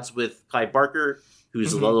at odds with Clive Barker,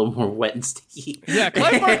 who's a little more wet and sticky. Yeah,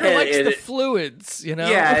 Clive Barker likes the fluids,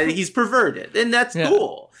 Yeah, he's perverted, and that's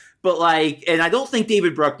cool. But like, and I don't think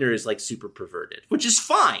David Bruckner is like super perverted, which is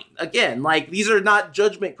fine. Again, like these are not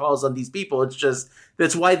judgment calls on these people. It's just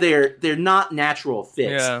that's why they're not natural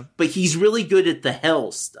fits. Yeah. But he's really good at the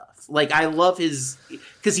hell stuff. Like I love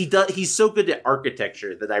because he's so good at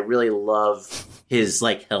architecture that I really love his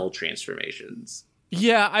like hell transformations.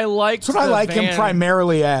 Yeah, I like. That's what I like him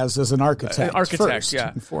primarily as an architect. First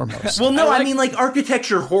and foremost. Well, no, I mean like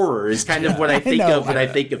architecture horror is kind of what I think of when I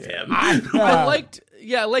think of him. I liked.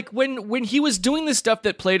 Yeah, like when he was doing the stuff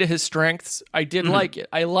that played to his strengths, I did like it.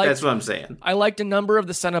 That's what I'm saying. I liked a number of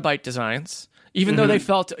the Cenobite designs, even though they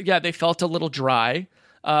felt a little dry.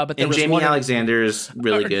 But there was Jamie Alexander is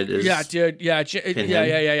really good. Yeah, dude. Yeah.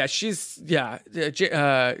 She's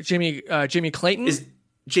Jamie Clayton. Is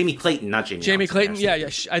Jamie Clayton, not Jamie. Jamie Clayton. Yeah.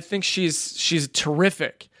 I think she's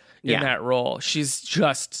terrific in that role. She's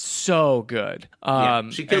just so good.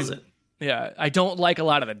 She kills it. Yeah, I don't like a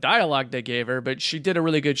lot of the dialogue they gave her, but she did a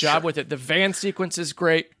really good job with it. The van sequence is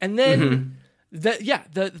great, and then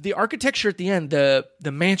the architecture at the end, the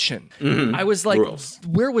mansion. I was like,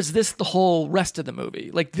 where was this the whole rest of the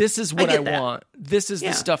movie? Like, this is what I want. This is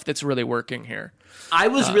the stuff that's really working here. I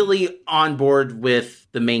was really on board with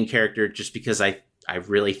the main character just because I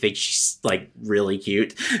really think she's like really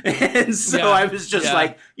cute. And so I was just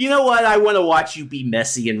like, you know what? I want to watch you be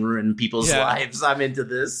messy and ruin people's lives. I'm into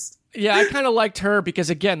this. Yeah, I kind of liked her because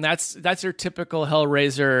again, that's her typical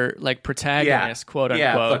Hellraiser like protagonist, quote unquote.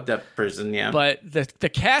 Yeah, fucked up person, yeah. But the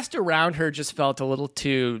cast around her just felt a little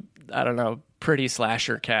too, I don't know, pretty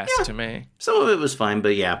slasher cast to me. Some of it was fine,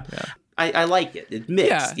 but I like it. It's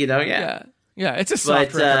mixed, Yeah, it's a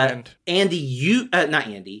soft recommend. Andy, not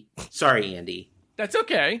Andy. Sorry, Andy. That's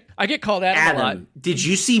okay. I get called Adam a lot. Did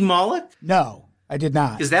you see Moloch? No, I did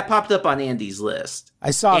not. Because that popped up on Andy's list.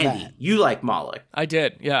 I saw Andy, that. You like Moloch. I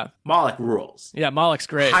did, yeah. Moloch rules. Yeah, Moloch's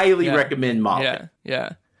great. Highly recommend Moloch.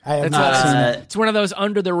 Yeah. I have not seen it. It's one of those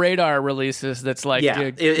under the radar releases that's like,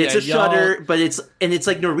 it's a Shudder, but it's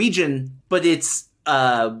like Norwegian, but it's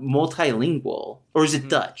multilingual. Or is it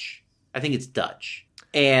Dutch? I think it's Dutch.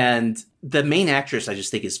 And the main actress, I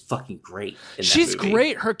just think, is fucking great. She's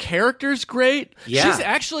great. Her character's great. Yeah. She's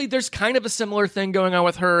actually, there's kind of a similar thing going on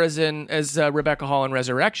with her as Rebecca Hall in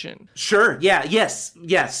Resurrection. Sure. Yeah. Yes.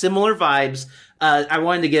 Yeah. Similar vibes. I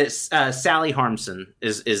wanted to get Sally Harmson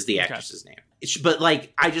is the actress's name. But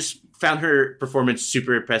like, I just found her performance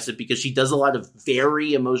super impressive because she does a lot of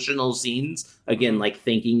very emotional scenes. Again, like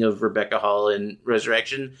thinking of Rebecca Hall in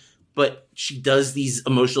Resurrection. but she does these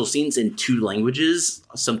emotional scenes in 2 languages,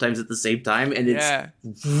 sometimes at the same time, and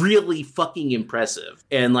it's really fucking impressive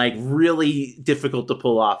and like really difficult to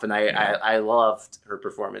pull off. And I loved her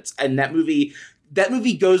performance. And that movie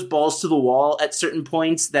goes balls to the wall at certain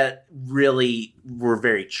points that really were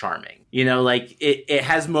very charming. You know, like it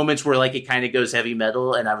has moments where like it kind of goes heavy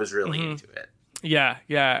metal, and I was really into it. Yeah.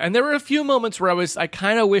 And there were a few moments where I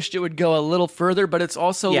kind of wished it would go a little further, but it's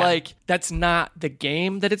also like that's not the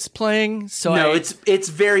game that it's playing. So no, it's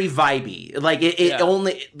very vibey. Like it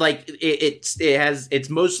only like it's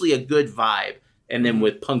mostly a good vibe, and then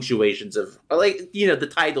with punctuations of like, you know, the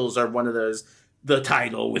titles are one of those. The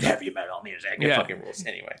title with heavy metal music. It fucking rules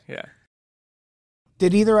anyway. Yeah.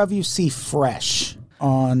 Did either of you see Fresh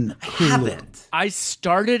on Hulu? I haven't. I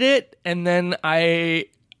started it, and then it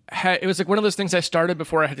was like one of those things I started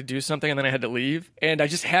before I had to do something, and then I had to leave, and I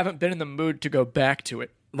just haven't been in the mood to go back to it.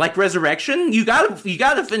 Like Resurrection, you gotta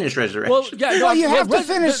finish Resurrection. Well, yeah, no, you have to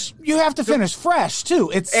finish. You have to finish Fresh too.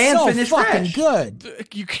 It's so fucking good.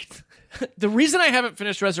 The reason I haven't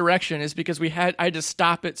finished Resurrection is because I had to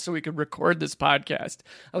stop it so we could record this podcast.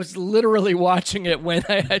 I was literally watching it when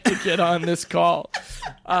I had to get on this call.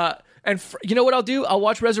 You know what I'll do? I'll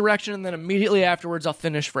watch Resurrection, and then immediately afterwards I'll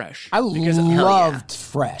finish Fresh. I loved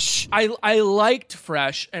Fresh. I liked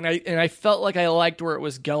Fresh, and I felt like I liked where it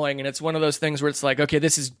was going, and it's one of those things where it's like, okay,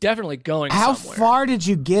 this is definitely going somewhere. How far did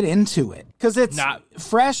you get into it? Because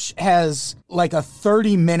Fresh has like a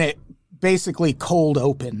 30-minute basically cold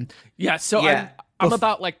open. Yeah, so I'm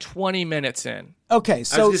about like 20 minutes in. Okay,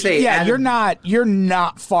 so Adam, you're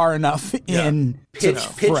not far enough in. Pitch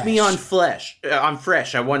me on Fresh.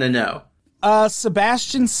 I want to know.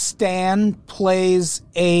 Sebastian Stan plays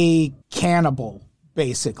a cannibal,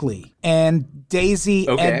 basically, and Daisy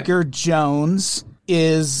Edgar Jones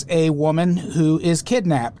is a woman who is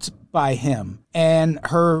kidnapped by him, and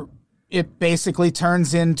it basically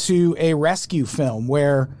turns into a rescue film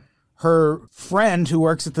where her friend who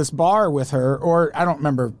works at this bar with her, or I don't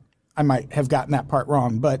remember, I might have gotten that part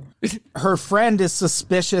wrong, but her friend is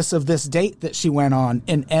suspicious of this date that she went on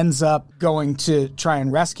and ends up going to try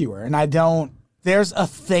and rescue her. And there's a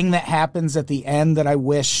thing that happens at the end that I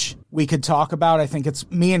wish we could talk about. I think it's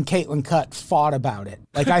me and Caitlin Cutt fought about it.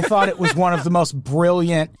 Like, I thought it was one of the most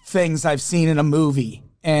brilliant things I've seen in a movie,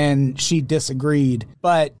 and she disagreed.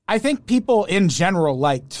 But I think people in general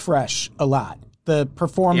liked Fresh a lot. The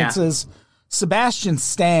performances, Sebastian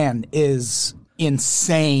Stan is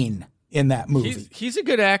insane in that movie. He's a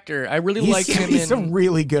good actor. I really like him. He's a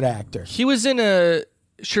really good actor. He was in a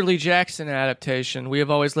Shirley Jackson adaptation, We Have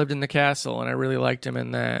Always Lived in the Castle, and I really liked him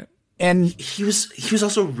in that. And he was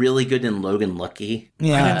also really good in Logan Lucky.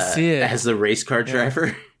 Yeah, I didn't see it as the race car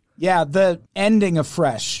driver. Yeah, the ending of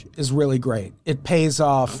Fresh is really great. It pays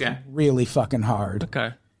off really fucking hard.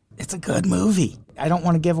 Okay. It's a good movie. I don't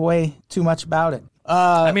want to give away too much about it.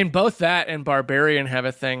 I mean, both that and Barbarian have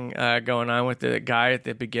a thing going on with the guy at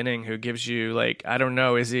the beginning who gives you, like, I don't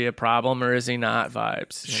know, is he a problem or is he not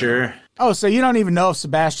vibes? Sure. Know? Oh, so you don't even know if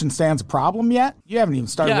Sebastian Stan's a problem yet? You haven't even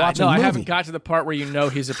started watching the movie. I haven't got to the part where you know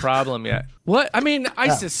he's a problem yet. What? I mean, I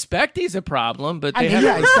suspect he's a problem, but they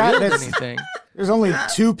haven't revealed anything. There's only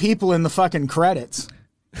 2 people in the fucking credits.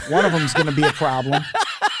 One of them's going to be a problem.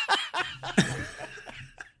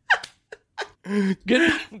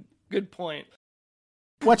 Good point.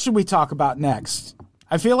 What should we talk about next?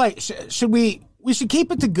 I feel like we should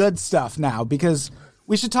keep it to good stuff now, because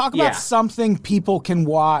we should talk about something people can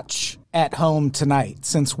watch at home tonight,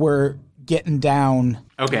 since we're getting down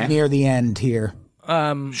near the end here.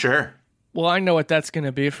 Sure. Well, I know what that's going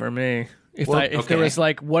to be for me. If there was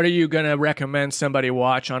like, what are you going to recommend somebody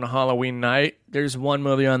watch on a Halloween night? There's one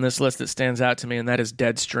movie on this list that stands out to me, and that is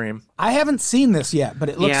Deadstream. I haven't seen this yet, but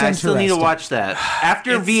it looks interesting. I still need to watch that.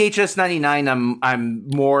 After VHS 99, I'm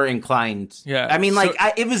more inclined. Yeah. I mean, like,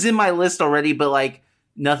 it was in my list already, but like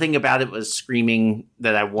nothing about it was screaming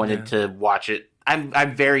that I wanted to watch it.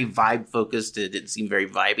 I'm very vibe focused. It didn't seem very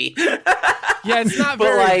vibey. Yeah, it's not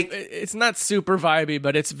it's not super vibey,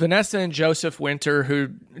 but it's Vanessa and Joseph Winter who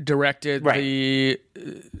directed the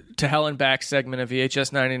To Hell and Back segment of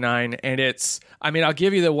VHS 99, and I'll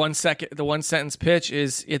give you the 1 sentence pitch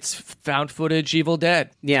is it's found footage Evil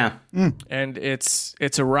Dead. Yeah. And it's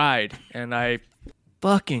a ride, and I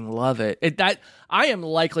fucking love it. I am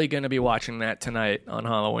likely going to be watching that tonight on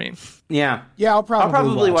Halloween. Yeah. Yeah, I'll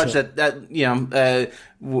probably watch that.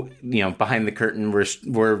 Behind the curtain,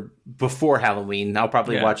 we're before Halloween. I'll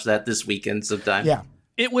probably watch that this weekend sometime. Yeah.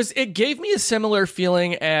 It gave me a similar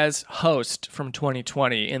feeling as Host from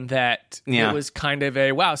 2020 in that it was kind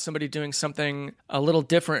of somebody doing something a little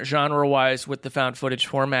different genre-wise with the found footage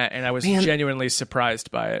format, and I was genuinely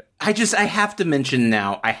surprised by it. I have to mention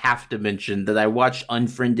that I watched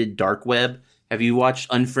Unfriended Dark Web. Have you watched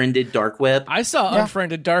Unfriended Dark Web? I saw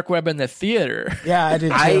Unfriended Dark Web in the theater. Yeah, I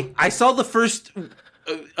did too. I saw the first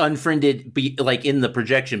Unfriended in the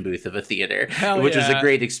projection booth of a theater, which was a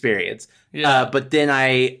great experience. Yeah. But then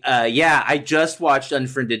I just watched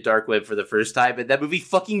Unfriended Dark Web for the first time, and that movie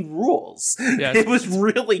fucking rules. Yeah, it was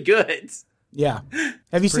really good. Yeah.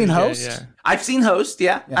 Have you seen Host? Good, yeah. I've seen Host,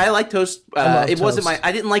 yeah. I liked Host. It wasn't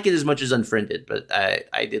I didn't like it as much as Unfriended, but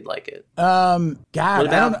I did like it. God,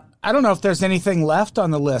 I don't know if there's anything left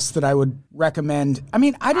on the list that I would recommend. I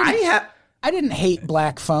mean, I didn't hate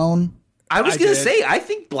Black Phone. I was going to say, I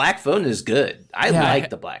think Black Phone is good. I like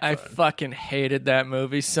the Black Phone. I fucking hated that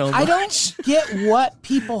movie so much. I don't get what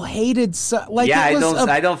people hated.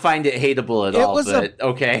 I don't find it hateable at all, but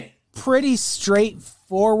okay. Pretty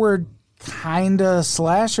straightforward kind of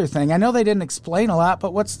slasher thing. I know they didn't explain a lot,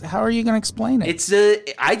 but how are you going to explain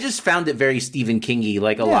it? I just found it very Stephen King-y,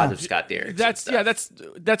 like a lot of Scott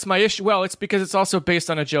Derrickson. That's my issue. Well, it's because it's also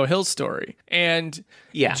based on a Joe Hill story, and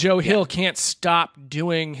Joe Hill can't stop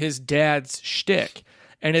doing his dad's shtick.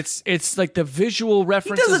 And it's like the visual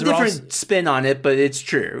references. He does a different spin on it, but it's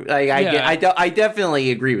true. I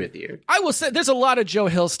definitely agree with you. I will say there's a lot of Joe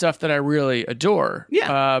Hill stuff that I really adore.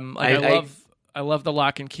 Yeah, I love the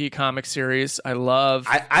Lock and Key comic series. I like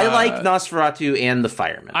Nosferatu and The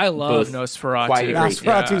Fireman. I love Nosferatu.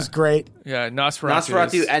 Nosferatu's great. Yeah,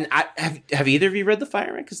 Nosferatu. And have either of you read The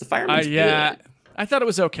Fireman? Because The Fireman's good. I thought it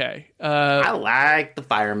was okay. I like The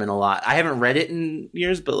Fireman a lot. I haven't read it in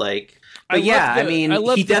years, but he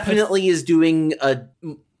definitely is doing a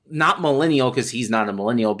not millennial, because he's not a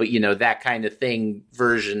millennial, but that kind of thing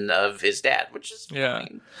version of his dad, which is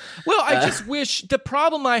fine. Well, I just wish, the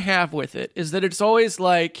problem I have with it is that it's always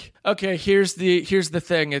like, okay, here's the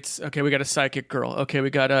thing. It's okay, we got a psychic girl. Okay, we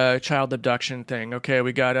got a child abduction thing. Okay,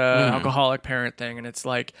 we got a alcoholic parent thing, and it's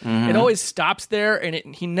like it always stops there,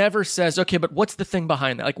 and he never says, okay, but what's the thing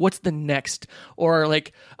behind that? Like, what's the next? Or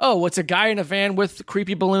like, oh, it's a guy in a van with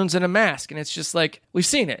creepy balloons and a mask, and it's just like, we've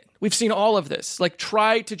seen it. We've seen all of this. Like,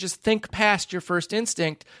 try to just think past your first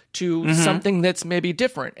instinct to something that's maybe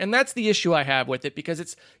different. And that's the issue I have with it,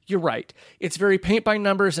 because you're right. It's very paint by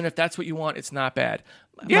numbers, and if that's what you want, it's not bad.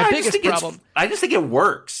 Yeah, I just think it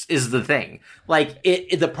works is the thing. Like,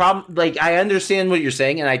 the problem, like, I understand what you're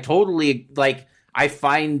saying, and I totally, like, I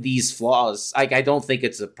find these flaws. Like, I don't think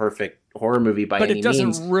it's a perfect horror movie by any means. But it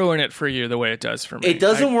doesn't ruin it for you the way it does for me. It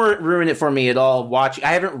doesn't ruin it for me at all. I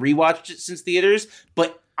haven't rewatched it since theaters,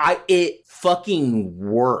 but it fucking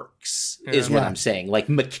works, is what I'm saying. Like,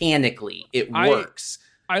 mechanically, it works.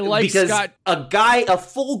 I like because Scott. A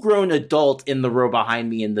full-grown adult in the row behind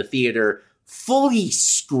me in the theater fully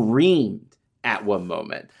screamed at one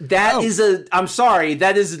moment. That is an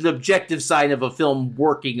objective sign of a film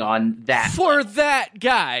working on that. For that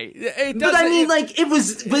guy. But I mean, it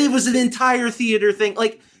was an entire theater thing.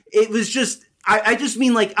 Like, it was just... I just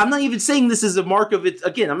mean, like, I'm not even saying this is a mark of it.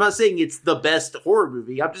 Again, I'm not saying it's the best horror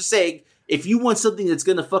movie. I'm just saying, if you want something that's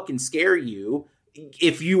going to fucking scare you,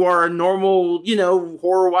 if you are a normal,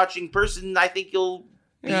 horror watching person, I think you'll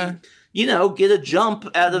get a jump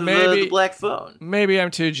out of the Black Phone. Maybe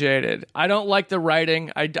I'm too jaded. I don't like the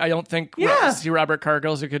writing. I don't think Robert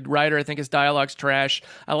Cargill's a good writer. I think his dialogue's trash.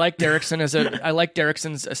 I like Derrickson I like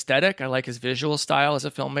Derrickson's aesthetic. I like his visual style as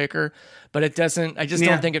a filmmaker. But it doesn't. I just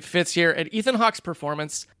don't think it fits here. And Ethan Hawke's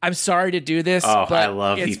performance. I'm sorry to do this, but I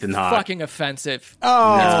love Ethan Hawke. Fucking offensive.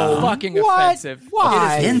 Oh, it's fucking offensive.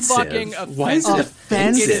 Why? It is fucking offensive. Why is it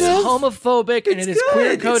offensive? It is homophobic, and it is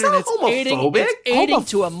queer coded, and it's aiding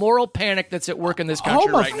to a moral panic that's at work in this country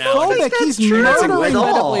right now. Homophobic. He's murdering.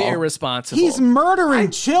 Incredibly irresponsible. He's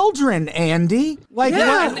murdering children, Andy.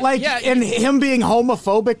 And him being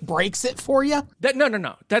homophobic breaks it for you?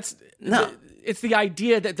 No. It's the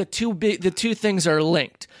idea that the two things are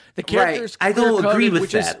linked. The characters. Right. I don't agree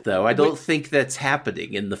with that, though. I don't think that's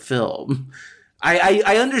happening in the film.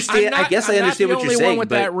 I understand. I guess I understand what you're saying. The only one with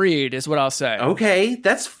that read is what I'll say. Okay,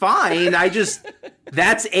 that's fine.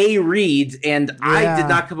 That's a read, and I did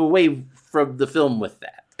not come away from the film with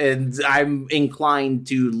that. And I'm inclined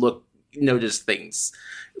to notice things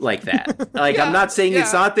like that. Like, I'm not saying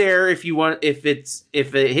it's not there if it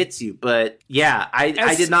hits you, but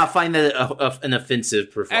I did not find that an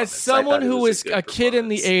offensive performance. As someone who was a kid in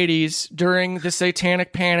the 80s during the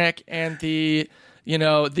Satanic Panic and the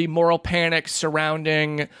the moral panic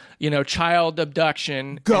surrounding, child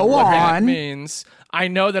abduction. Go on. What that means. I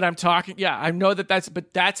know that I'm talking. Yeah, I know that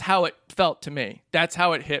that's how it felt to me. That's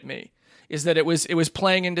how it hit me, is that it was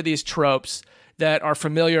playing into these tropes that are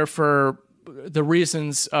familiar for the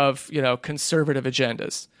reasons of, conservative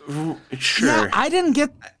agendas. Sure. Yeah, I didn't get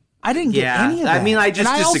any of that. I mean, I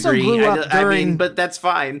just disagree. But that's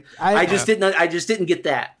fine. I just didn't get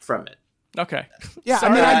that from it. Okay. Yeah,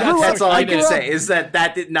 Sorry, that's all I can say is that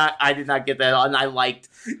I did not get that, and I liked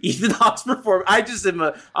Ethan Hawke's performance.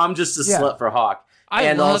 I'm just a slut for Hawke.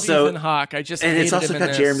 I love Ethan Hawke. And it's also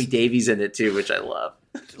got Jeremy Davies in it too, which I love.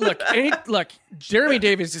 Look, Jeremy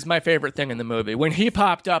Davies is my favorite thing in the movie. When he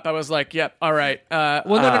popped up, I was like, "Yep, all right."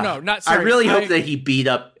 No, not sorry. I really hope that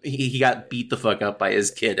he got beat the fuck up by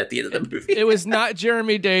his kid at the end of the movie. It was not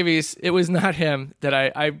Jeremy Davies. It was not him that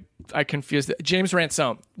I confused it. James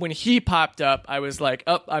Ransone. When he popped up, I was like,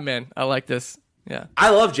 "Oh, I'm in. I like this." Yeah, I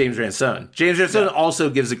love James Ransone. James Ransone also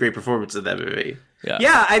gives a great performance in that movie.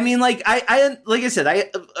 Yeah. I mean, like I like I said,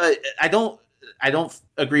 I don't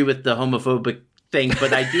agree with the homophobic thing,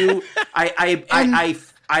 but I do. I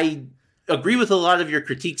agree with a lot of your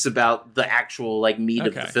critiques about the actual meat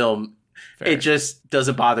of the film. Fair. It just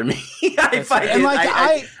doesn't bother me.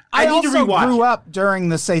 I also grew up during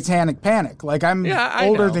the Satanic Panic. Like I'm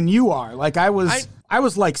older than you are. Like I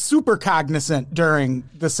was like super cognizant during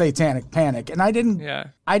the Satanic Panic, and I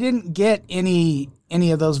didn't get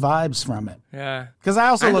any of those vibes from it. Yeah, because I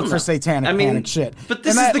also look for Satanic Panic shit. But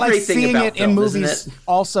this is the great thing about seeing it in movies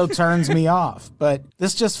also turns me off. But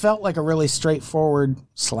this just felt like a really straightforward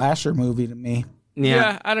slasher movie to me.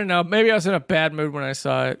 Yeah, I don't know. Maybe I was in a bad mood when I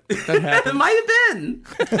saw it. That happened. It might have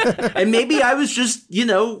been. And maybe I was just,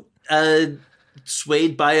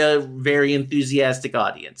 swayed by a very enthusiastic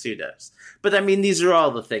audience. Who knows? But I mean, these are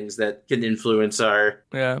all the things that can influence our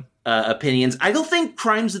opinions. I don't think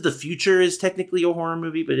Crimes of the Future is technically a horror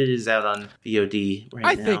movie, but it is out on VOD right now.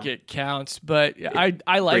 I think it counts, but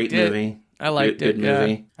I liked Great movie. I liked it. Good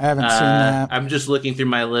movie. I haven't seen that. I'm just looking through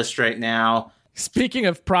my list right now. Speaking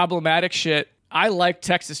of problematic shit, I like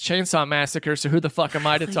Texas Chainsaw Massacre, so who the fuck am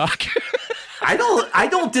I to talk? I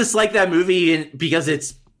don't dislike that movie because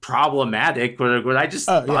it's problematic, but I just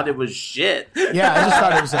thought it was shit. Yeah, I just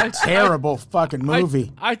thought it was a terrible fucking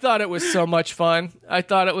movie. I thought it was so much fun. I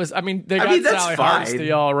thought it was. I mean, they got Sally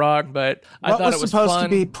Hardesty all wrong, but I thought it was supposed fun. to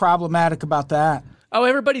be problematic about that? Oh,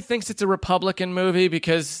 everybody thinks it's a Republican movie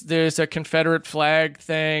because there's a Confederate flag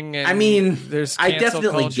thing. And I mean, there's I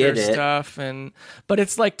definitely culture get it. Stuff, but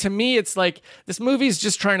it's like, to me, it's like this movie's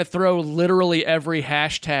just trying to throw literally every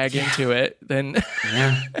hashtag into it. Then,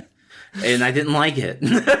 and I didn't like it.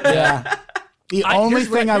 Yeah, the only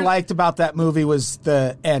thing I liked about that movie was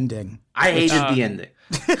the ending. I hated the ending.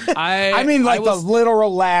 I mean, the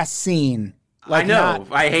literal last scene. I know.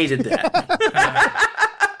 I hated that.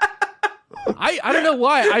 I don't know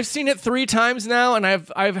why. I've seen it 3 times now, and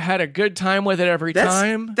I've had a good time with it every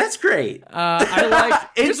time. That's great. I like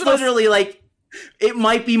it's literally like it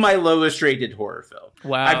might be my lowest rated horror film.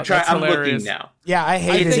 Wow, I'm looking now. Yeah, I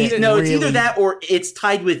hated it. No, it's either that or it's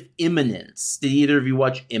tied with Imminence. Did either of you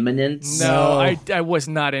watch Imminence? No, I was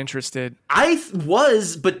not interested. I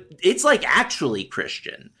was, but it's like actually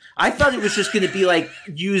Christian. I thought it was just going to be like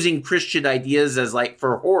using Christian ideas as like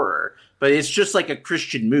for horror, but it's just like a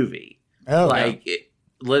Christian movie. Oh,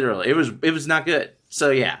 literally, it was not good.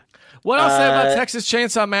 So yeah. What I'll say about Texas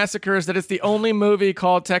Chainsaw Massacre is that it's the only movie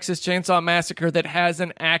called Texas Chainsaw Massacre that has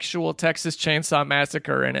an actual Texas Chainsaw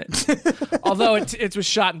Massacre in it. Although it was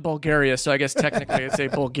shot in Bulgaria, so I guess technically it's a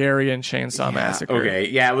Bulgarian Chainsaw Massacre. Okay,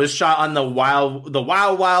 yeah, it was shot on the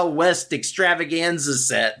Wild West extravaganza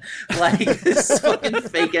set, like this fucking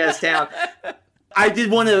fake ass town. I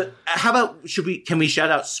did want to. How about can we shout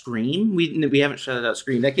out Scream? We haven't shouted out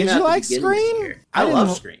Scream. That came Did out you like at the Scream? I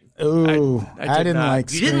love Scream. Ooh, I didn't like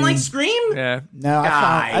Scream. You didn't like Scream? Yeah. No,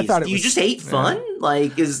 I thought it was. You just hate fun? Yeah.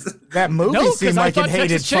 Like, is that movie seemed like it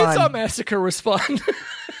hated Texas fun? Chainsaw Massacre was fun.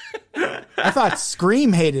 I thought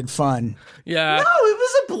Scream hated fun. Yeah. No, it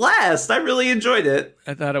was a blast. I really enjoyed it.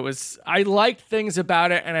 I thought it was. I liked things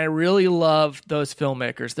about it, and I really love those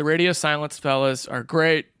filmmakers. The Radio Silence fellas are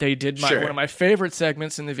great. They did one of my favorite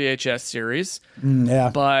segments in the VHS series. Yeah.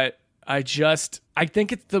 But I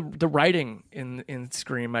think it's the writing in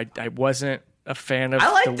Scream. I wasn't a fan of.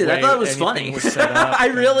 I liked it. I thought it was funny. I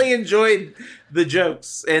really enjoyed the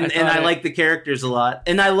jokes, and I like the characters a lot.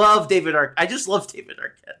 And I love David Arquette. I just love David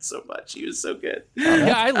Arquette so much. He was so good.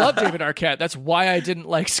 Yeah, I love David Arquette. That's why I didn't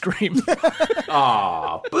like Scream.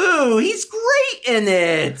 Aw, boo! He's great in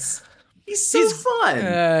it. He's so fun.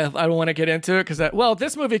 I don't want to get into it because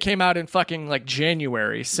this movie came out in fucking like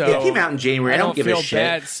January, so it came out in January. I don't give a shit.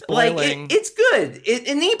 Bad spoiling. Like it's good. And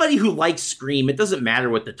anybody who likes Scream, it doesn't matter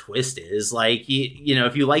what the twist is. Like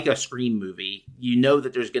if you like a Scream movie, you know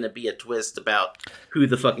that there's going to be a twist about who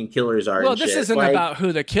the fucking killers are. Well, this isn't about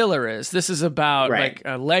who the killer is. This is about like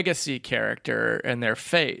a legacy character and their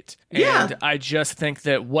fate. And I just think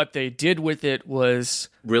that what they did with it was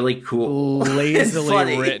really cool,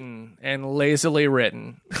 lazily written. I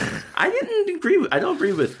don't agree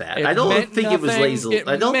with that. I don't think it was lazy.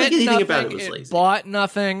 I don't think anything about it was lazy. It bought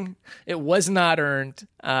nothing. It was not earned.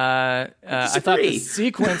 I thought the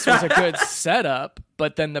sequence was a good setup,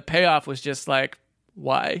 but then the payoff was just like,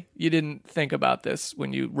 why? You didn't think about this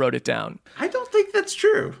when you wrote it down. I don't think that's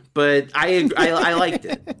true, but I liked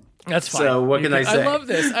it. That's fine. So what can I say? I love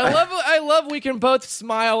this. I love we can both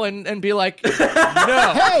smile and be like,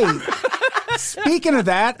 no. Hey, speaking of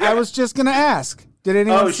that, I was just going to ask. Did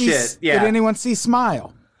anyone Did anyone see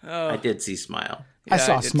Smile? Oh. I did see Smile. I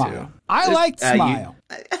saw Smile. Too. I liked Smile.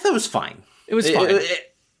 I thought it was fine. It was fine.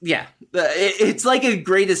 It's like a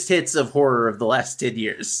greatest hits of horror of the last 10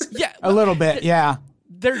 years. Yeah. A little bit, yeah.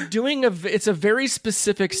 They're doing it's a very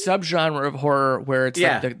specific subgenre of horror where it's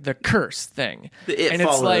like the curse thing.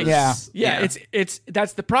 It's like it's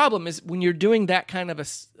that's the problem is when you're doing that kind of a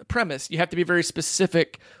premise, you have to be very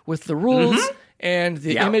specific with the rules and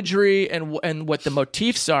the imagery and what the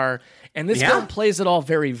motifs are. And this film plays it all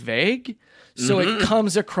very vague, so it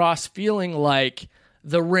comes across feeling like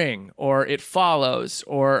The Ring, or It Follows,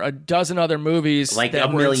 or a dozen other movies like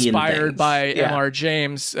that were inspired by M.R.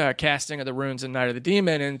 James' casting of The Runes and Night of the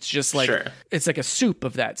Demon, and it's just like it's like a soup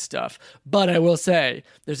of that stuff. But I will say,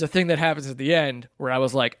 there's a thing that happens at the end where I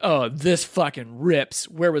was like, "Oh, this fucking rips."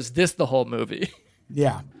 Where was this the whole movie?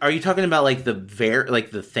 Yeah. Are you talking about like the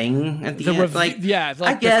thing at the end?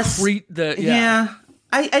 I guess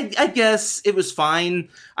I guess it was fine.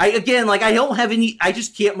 I don't have any. I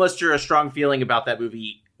just can't muster a strong feeling about that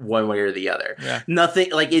movie one way or the other. Yeah.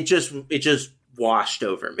 Nothing. Like it just washed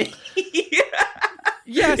over me.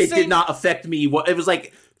 It did not affect me. It was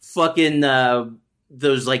like fucking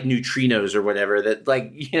those like neutrinos or whatever that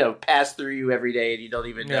pass through you every day and you don't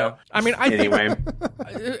even know. I mean, anyway,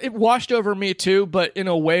 it washed over me too, but in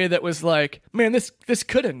a way that was like, man, this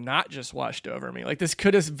could have not just washed over me. Like this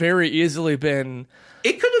could have very easily been.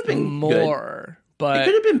 It could have been more, but it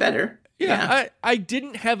could have been better. Yeah. I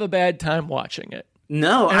didn't have a bad time watching it.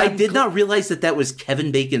 No, I did not realize that was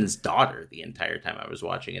Kevin Bacon's daughter the entire time I was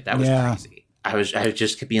watching it. That was crazy. I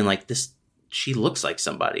just kept being like, this. She looks like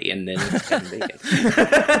somebody, and then it's Kevin Bacon.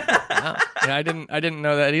 Wow. Yeah, I didn't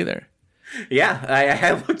know that either. Yeah,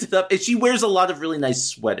 I looked it up. And she wears a lot of really nice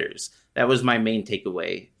sweaters. That was my main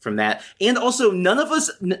takeaway from that. And also,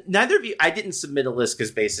 neither of you, I didn't submit a list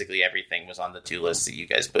because basically everything was on the 2 lists that you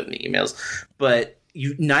guys put in the emails. But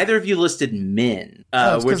neither of you listed Men,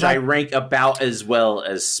 which I rank about as well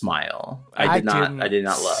as Smile. I did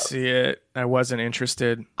not love. See it. I wasn't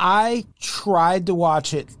interested. I tried to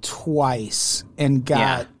watch it twice and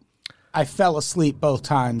I fell asleep both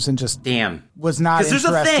times and just was not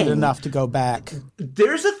interested enough to go back.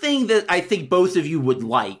 There's a thing that I think both of you would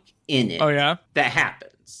like in it. Oh, yeah? That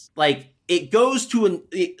happens. Like, it goes to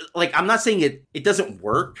I'm not saying it doesn't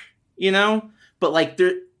work, but like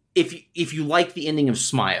if you like the ending of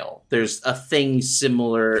Smile, there's a thing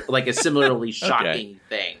similar, like a similarly shocking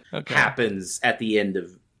thing happens at the end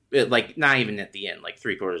of like not even at the end, like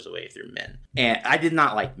 3/4 of the way through Men. And I did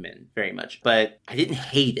not like Men very much, but I didn't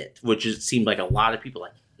hate it, which it seemed like a lot of people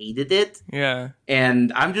hated it. Yeah.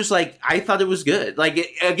 And I'm just like, I thought it was good. Like,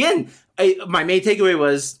 my main takeaway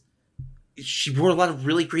was she wore a lot of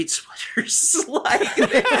really great sweaters. Like,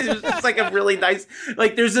 it was just like a really nice,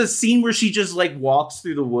 like, there's a scene where she just like walks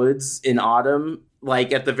through the woods in autumn,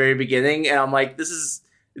 like at the very beginning. And I'm like,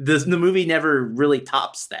 the movie never really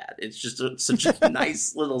tops that. It's just such a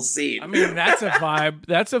nice little scene. I mean, that's a vibe.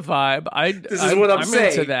 This is what I'm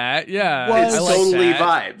saying. Into that. Yeah. It's totally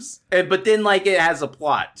vibes. But then, like, it has a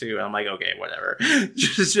plot, too. And I'm like, okay, whatever.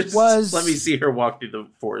 just let me see her walk through the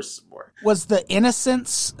forest some more. Was The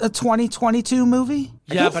Innocents a 2022 movie?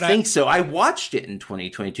 I don't think so. I watched it in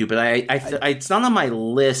 2022, but it's not on my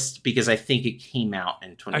list because I think it came out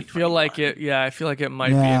in 2021. I feel like it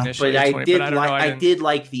might be initially. But I did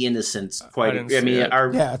like The Innocents quite a bit. I mean,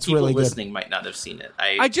 it's people really listening good. might not have seen it.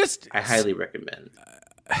 I highly recommend.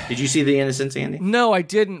 Did you see The Innocents, Andy? No, I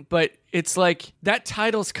didn't, but it's like that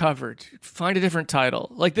title's covered. Find a different title.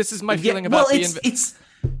 Like, this is my feeling about it's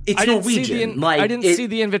Norwegian. I didn't see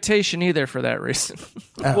The Invitation either for that reason.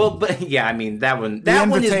 Well, but I mean that one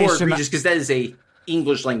is more egregious because that is a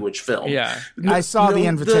English language film. Yeah. I saw The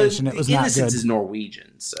Invitation. It was not good. Innocence is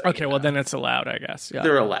Norwegian. So, okay, well then it's allowed, I guess. Yeah.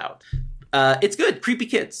 They're allowed. It's good. Creepy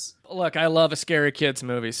kids. Look, I love a scary kids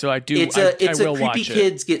movie, so I do. I will watch it. Creepy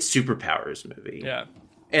kids get superpowers movie. Yeah,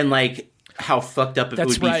 and like how fucked up it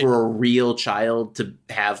would be for a real child to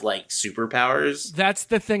have like superpowers. That's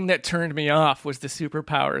the thing that turned me off was the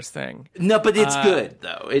superpowers thing. No, but it's good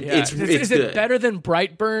though. It's good. Is it better than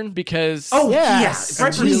Brightburn? Because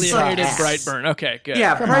Brightburn really sucks. hated Brightburn. Okay, good.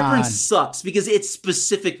 Yeah, Brightburn sucks because it's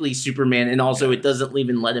specifically Superman, and also it doesn't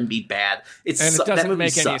even let him be bad. It doesn't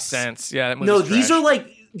make any sense. Yeah, no, these are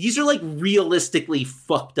like realistically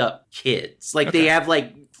fucked up kids. Like they have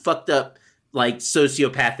like fucked up like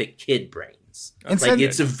sociopathic kid brains. And like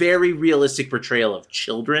it's a very realistic portrayal of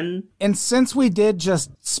children. And since we did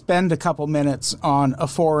just spend a couple minutes on a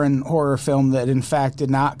foreign horror film that in fact did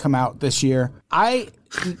not come out this year, I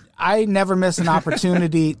never miss an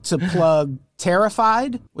opportunity to plug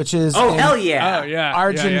Terrified, which is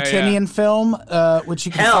Argentinian film, which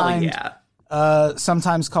you can find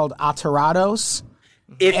sometimes called Aterrados.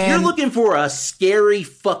 If you're looking for a scary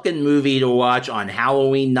fucking movie to watch on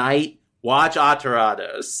Halloween night, watch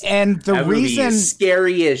Aterrados. And the reason is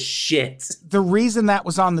scary as shit. The reason that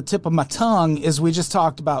was on the tip of my tongue is we just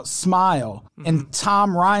talked about Smile. Mm-hmm. And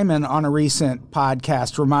Tom Ryman on a recent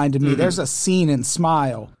podcast reminded me there's a scene in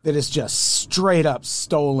Smile that is just straight up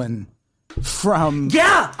stolen from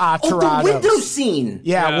Aterrados. The window scene.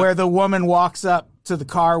 Yeah, where the woman walks up to the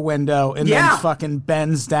car window and then fucking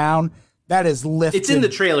bends down. That is lifted. It's in the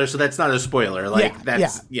trailer, so that's not a spoiler.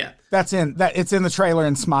 It's in the trailer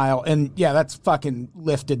in Smile, and that's fucking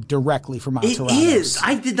lifted directly from Aterrados. It is.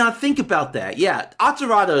 I did not think about that. Yeah,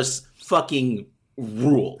 Aterrados fucking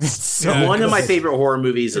rules. It's so one of my favorite horror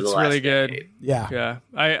movies of the last decade. It's really good. Yeah.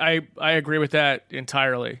 I agree with that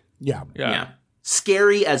entirely. Yeah.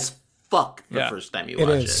 Scary as fuck the first time you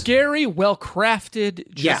watch it. Scary, well crafted.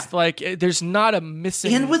 Just like there's not a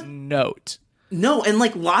missing note. No, and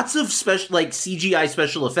like lots of special, like CGI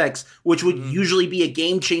special effects, which would usually be a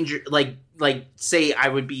game changer. Like say I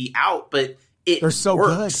would be out, but they're so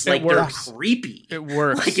works. Good. Like they're creepy. It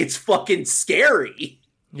works. Like it's fucking scary.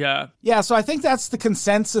 Yeah. Yeah. So I think that's the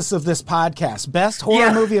consensus of this podcast. Best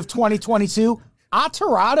horror movie of 2022,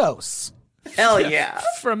 Aterrados. Hell yeah.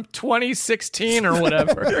 From 2016 or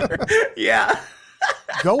whatever. Yeah.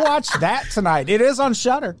 Go watch that tonight. It is on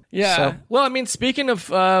Shudder. Yeah. So. Well, I mean, speaking of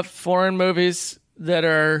foreign movies that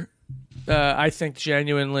are, I think,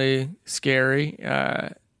 genuinely scary,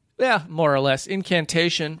 more or less,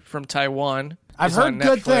 Incantation from Taiwan. I've heard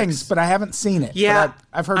good things, but I haven't seen it. Yeah.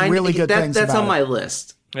 I've heard really good things about it. That's on my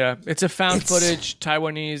list. Yeah. It's a found footage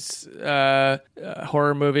Taiwanese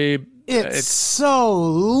horror movie. It's so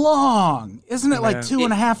long. Isn't it like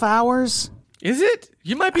 2.5 hours? Is it?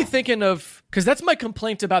 You might be thinking of, because that's my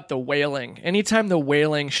complaint about The Wailing. Anytime The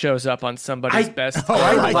Wailing shows up on somebody's best.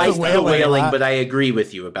 I like The Wailing, but I agree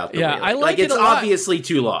with you about The Wailing. I like it it's obviously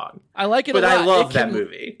too long. I like it but a lot. I love that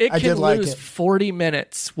movie. It can lose 40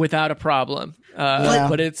 minutes without a problem.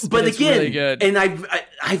 But it's again, really good. And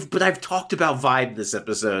I've talked about vibe this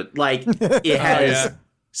episode. Like it has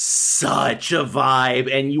such a vibe,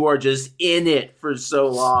 and you are just in it for so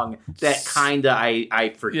long that kinda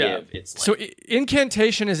I forgive. It's like, so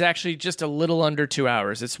Incantation is actually just a little under 2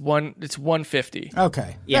 hours. It's 150.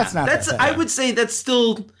 Okay, that's not. That's I would say that's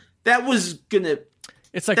still that was gonna.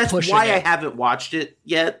 It's like that's why I haven't watched it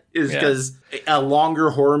yet, is because a longer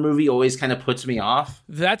horror movie always kind of puts me off.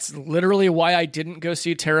 That's literally why I didn't go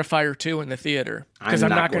see Terrifier 2 in the theater, because I'm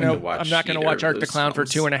not going to watch Art the Clown for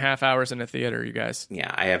 2.5 hours in a theater, you guys.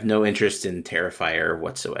 Yeah, I have no interest in Terrifier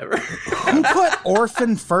whatsoever. Who put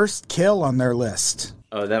Orphan First Kill on their list?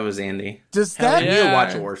 Oh, that was Andy. I need to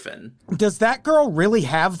watch Orphan. Does that girl really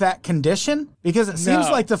have that condition? Because it seems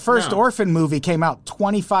like the first Orphan movie came out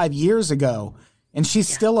 25 years ago. And she's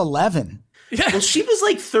still 11. Yeah. Well, she was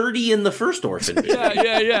like 30 in the first Orphan movie.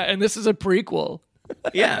 Yeah. And this is a prequel.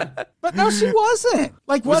 Yeah. But no, she wasn't.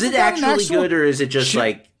 Like, was it actually good, or is it just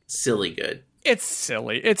like silly good? It's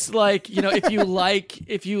silly. It's like, if you like,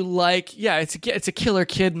 it's a killer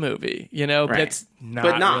kid movie, but it's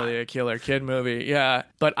not really a killer kid movie. Yeah.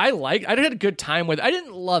 But I had a good time with it. I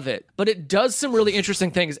didn't love it, but it does some really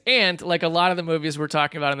interesting things. And like a lot of the movies we're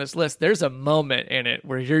talking about on this list, there's a moment in it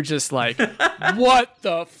where you're just like, what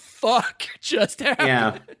the fuck just happened?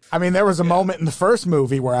 Yeah. I mean, there was a moment in the first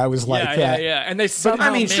movie where I was like that. Yeah. And they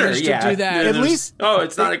somehow managed to do that. At least,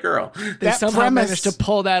 it's not a girl. They somehow managed to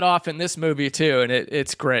pull that off in this movie too, and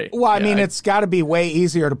it's great. Well, I mean, it's got to be way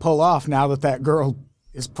easier to pull off now that girl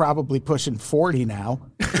is probably pushing 40 now.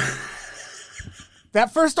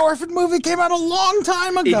 That first Orphan movie came out a long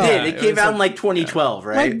time ago. It did. It came out in like 2012,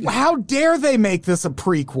 right? Like, how dare they make this a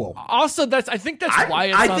prequel? Also, I think that's why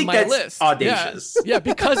it's on my list. Audacious. Yeah,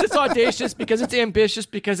 because it's audacious, because it's ambitious,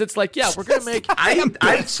 because it's like, yeah, we're gonna make. I'm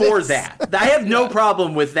for that. I have no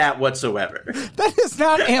problem with that whatsoever. That is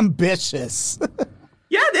not ambitious.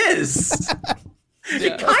 Yeah, it is.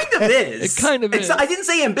 It kind of is. It kind of is. I didn't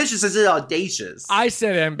say ambitious, I said audacious. I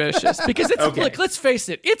said ambitious because it's like, let's face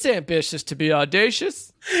it, it's ambitious to be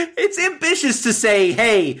audacious. It's ambitious to say,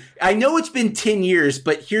 hey, I know it's been 10 years,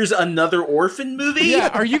 but here's another Orphan movie. Yeah,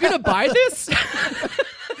 are you going to buy this?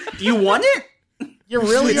 Do you want it? You're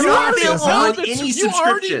really going to watch this, huh? You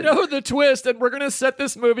already know the twist, and we're going to set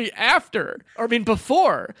this movie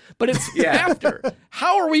before, but it's after.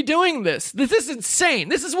 How are we doing this? This is insane.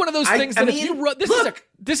 This is one of those things that if you wrote,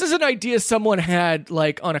 this is an idea someone had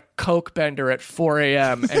like on a Coke bender at 4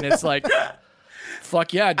 a.m. and it's like,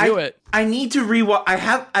 fuck yeah, do it. I need to rewatch.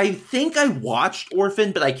 I think I watched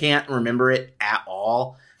Orphan, but I can't remember it at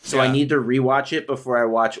all. So I need to rewatch it before I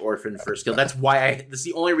watch Orphan First Kill. That's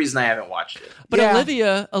the only reason I haven't watched it. But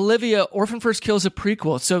Olivia, Orphan First Kill is a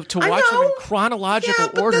prequel. So to watch them in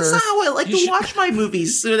chronological order. That's not how I like to watch my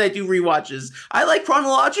movies when I do rewatches. I like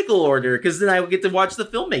chronological order because then I get to watch the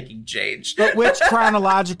filmmaking change. But which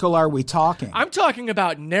chronological are we talking? I'm talking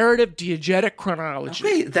about narrative diegetic chronology.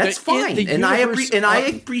 Okay, that's fine. And I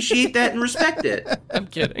appreciate that and respect it. I'm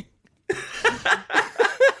kidding.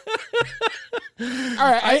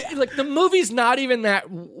 All right, like the movie's not even that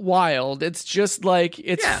wild. It's just like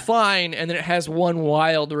it's fine, and then it has one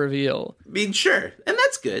wild reveal. I mean, sure, and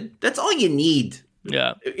that's good. That's all you need.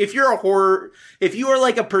 Yeah. If you are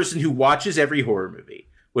like a person who watches every horror movie,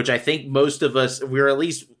 which I think most of us, we're at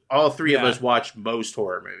least all three of us watch most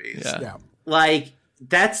horror movies. Yeah. Like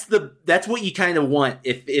that's what you kind of want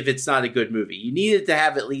if it's not a good movie. You need it to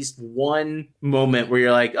have at least one moment where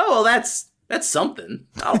you're like, oh, well, that's something.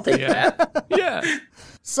 I'll take that. Yeah.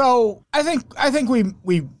 So I think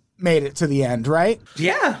we made it to the end, right?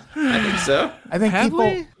 Yeah, I think so. I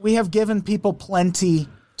think we have given people plenty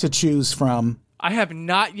to choose from. I have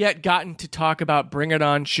not yet gotten to talk about Bring It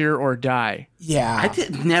On, Cheer or Die. Yeah. I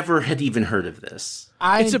never had even heard of this.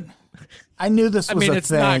 I knew this was a thing. I mean,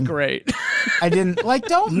 it's not great. I didn't,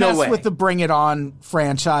 don't mess with the Bring It On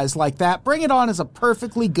franchise like that. Bring It On is a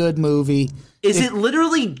perfectly good movie. Is it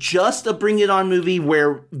literally just a Bring It On movie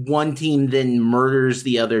where one team then murders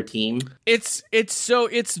the other team? It's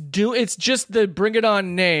just the Bring It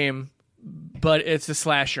On name, but it's a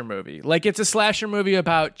slasher movie. Like, it's a slasher movie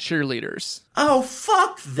about cheerleaders. Oh,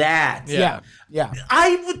 fuck that. Yeah.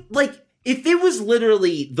 I would, if it was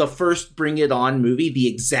literally the first Bring It On movie, the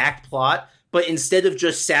exact plot, but instead of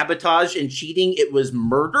just sabotage and cheating, it was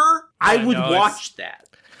murder, I would watch that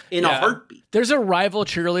in a heartbeat. There's a rival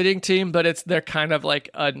cheerleading team, but they're kind of like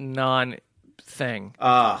a non-thing.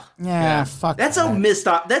 Fuck that's a missed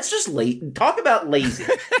that's just late. Talk about lazy.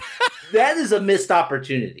 That is a missed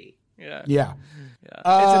opportunity. Yeah. It's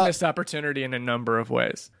a missed opportunity in a number of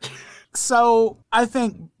ways. So I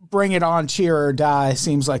think Bring It On, Cheer or Die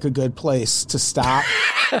seems like a good place to stop.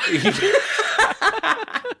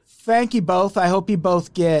 Thank you both. I hope you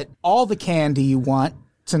both get all the candy you want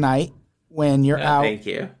tonight when you're out. Thank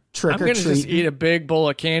you. Trick or treat. I'm going to just eat a big bowl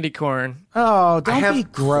of candy corn. Oh, don't be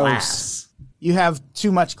gross. Class. You have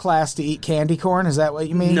too much class to eat candy corn? Is that what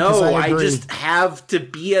you mean? No, I just have to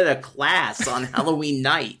be at a class on Halloween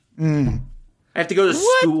night. I have to go to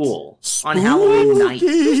school on Halloween night.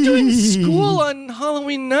 Who's doing school on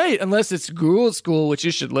Halloween night? Unless it's school, which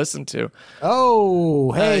you should listen to.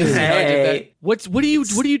 Oh, hey. What are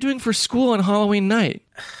you doing for school on Halloween night?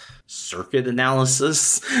 Circuit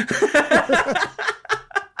analysis.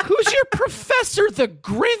 Who's your professor, the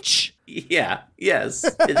Grinch? Yeah, yes,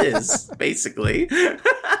 it is, basically.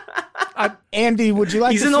 Andy, would you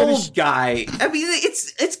like He's to an finish? old guy. I mean,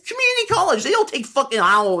 it's community college. They don't take fucking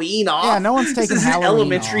Halloween off. Yeah, no one's taking Halloween off.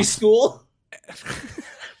 Elementary school.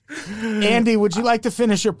 Andy, would you like to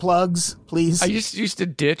finish your plugs, please? I used to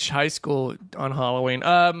ditch high school on Halloween.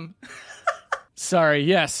 Sorry,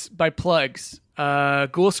 yes, by plugs.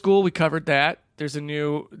 Ghoul School, we covered that. There's a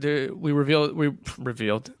new, we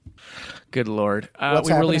revealed. Good Lord.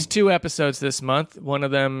 We released 2 episodes this month. One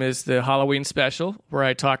of them is the Halloween special, where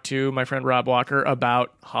I talked to my friend Rob Walker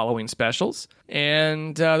about Halloween specials.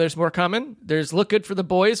 And there's more coming. There's Look Good for the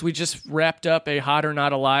Boys. We just wrapped up a Hot or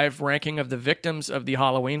Not Alive ranking of the victims of the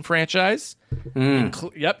Halloween franchise.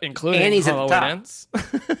 Including Annie's Halloween Ends.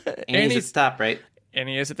 Annie's at the top, right?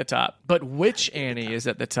 Annie is at the top. But which Annie is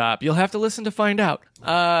at the top? You'll have to listen to find out.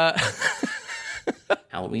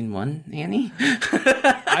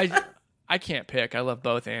 I can't pick. I love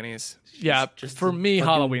both Annies. Yeah, just for me,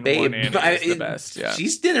 Halloween 1 Annie is the best. Yeah,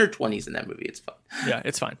 she's in her 20s in that movie. It's fun. Yeah,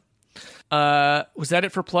 it's fine. Was that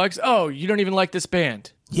it for plugs? Oh, you don't even like this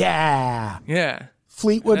band? Yeah. Yeah.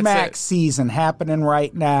 Fleetwood Mac season happening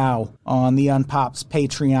right now on the Unpops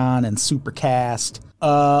Patreon and Supercast.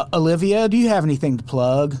 Olivia, do you have anything to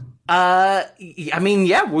plug? I mean,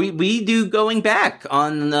 yeah, we do Going Back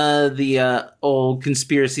on the old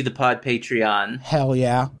Conspiracy the Pod Patreon. Hell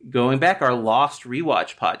yeah. Going Back, our Lost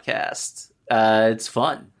rewatch podcast. It's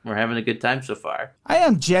fun. We're having a good time so far. I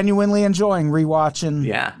am genuinely enjoying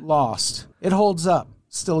rewatching Lost. It holds up.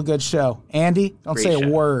 Still a good show. Andy, don't say a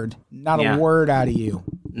word. Not a word out of you.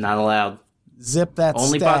 Not allowed. Zip that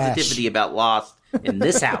Only stash. Positivity about Lost in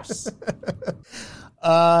this house.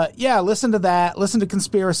 Listen to that. Listen to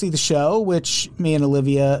Conspiracy the Show, which me and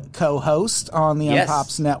Olivia co-host on the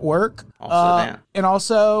Unpops Network. And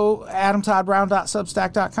also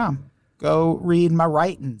adamtoddbrown.substack.com. Go read my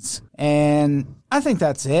writings. And I think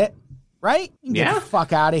that's it. Right? You can get the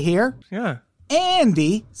fuck out of here. Yeah.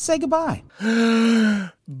 Andy, say goodbye.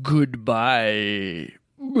 Goodbye.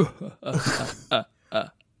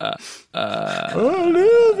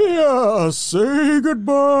 Olivia, say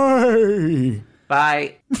goodbye.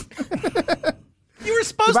 Bye. You were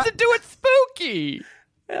supposed to do it spooky.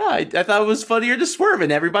 Yeah, I thought it was funnier to swerve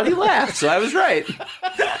and everybody laughed, so I was right.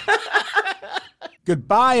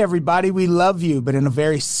 Goodbye, everybody. We love you, but in a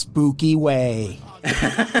very spooky way.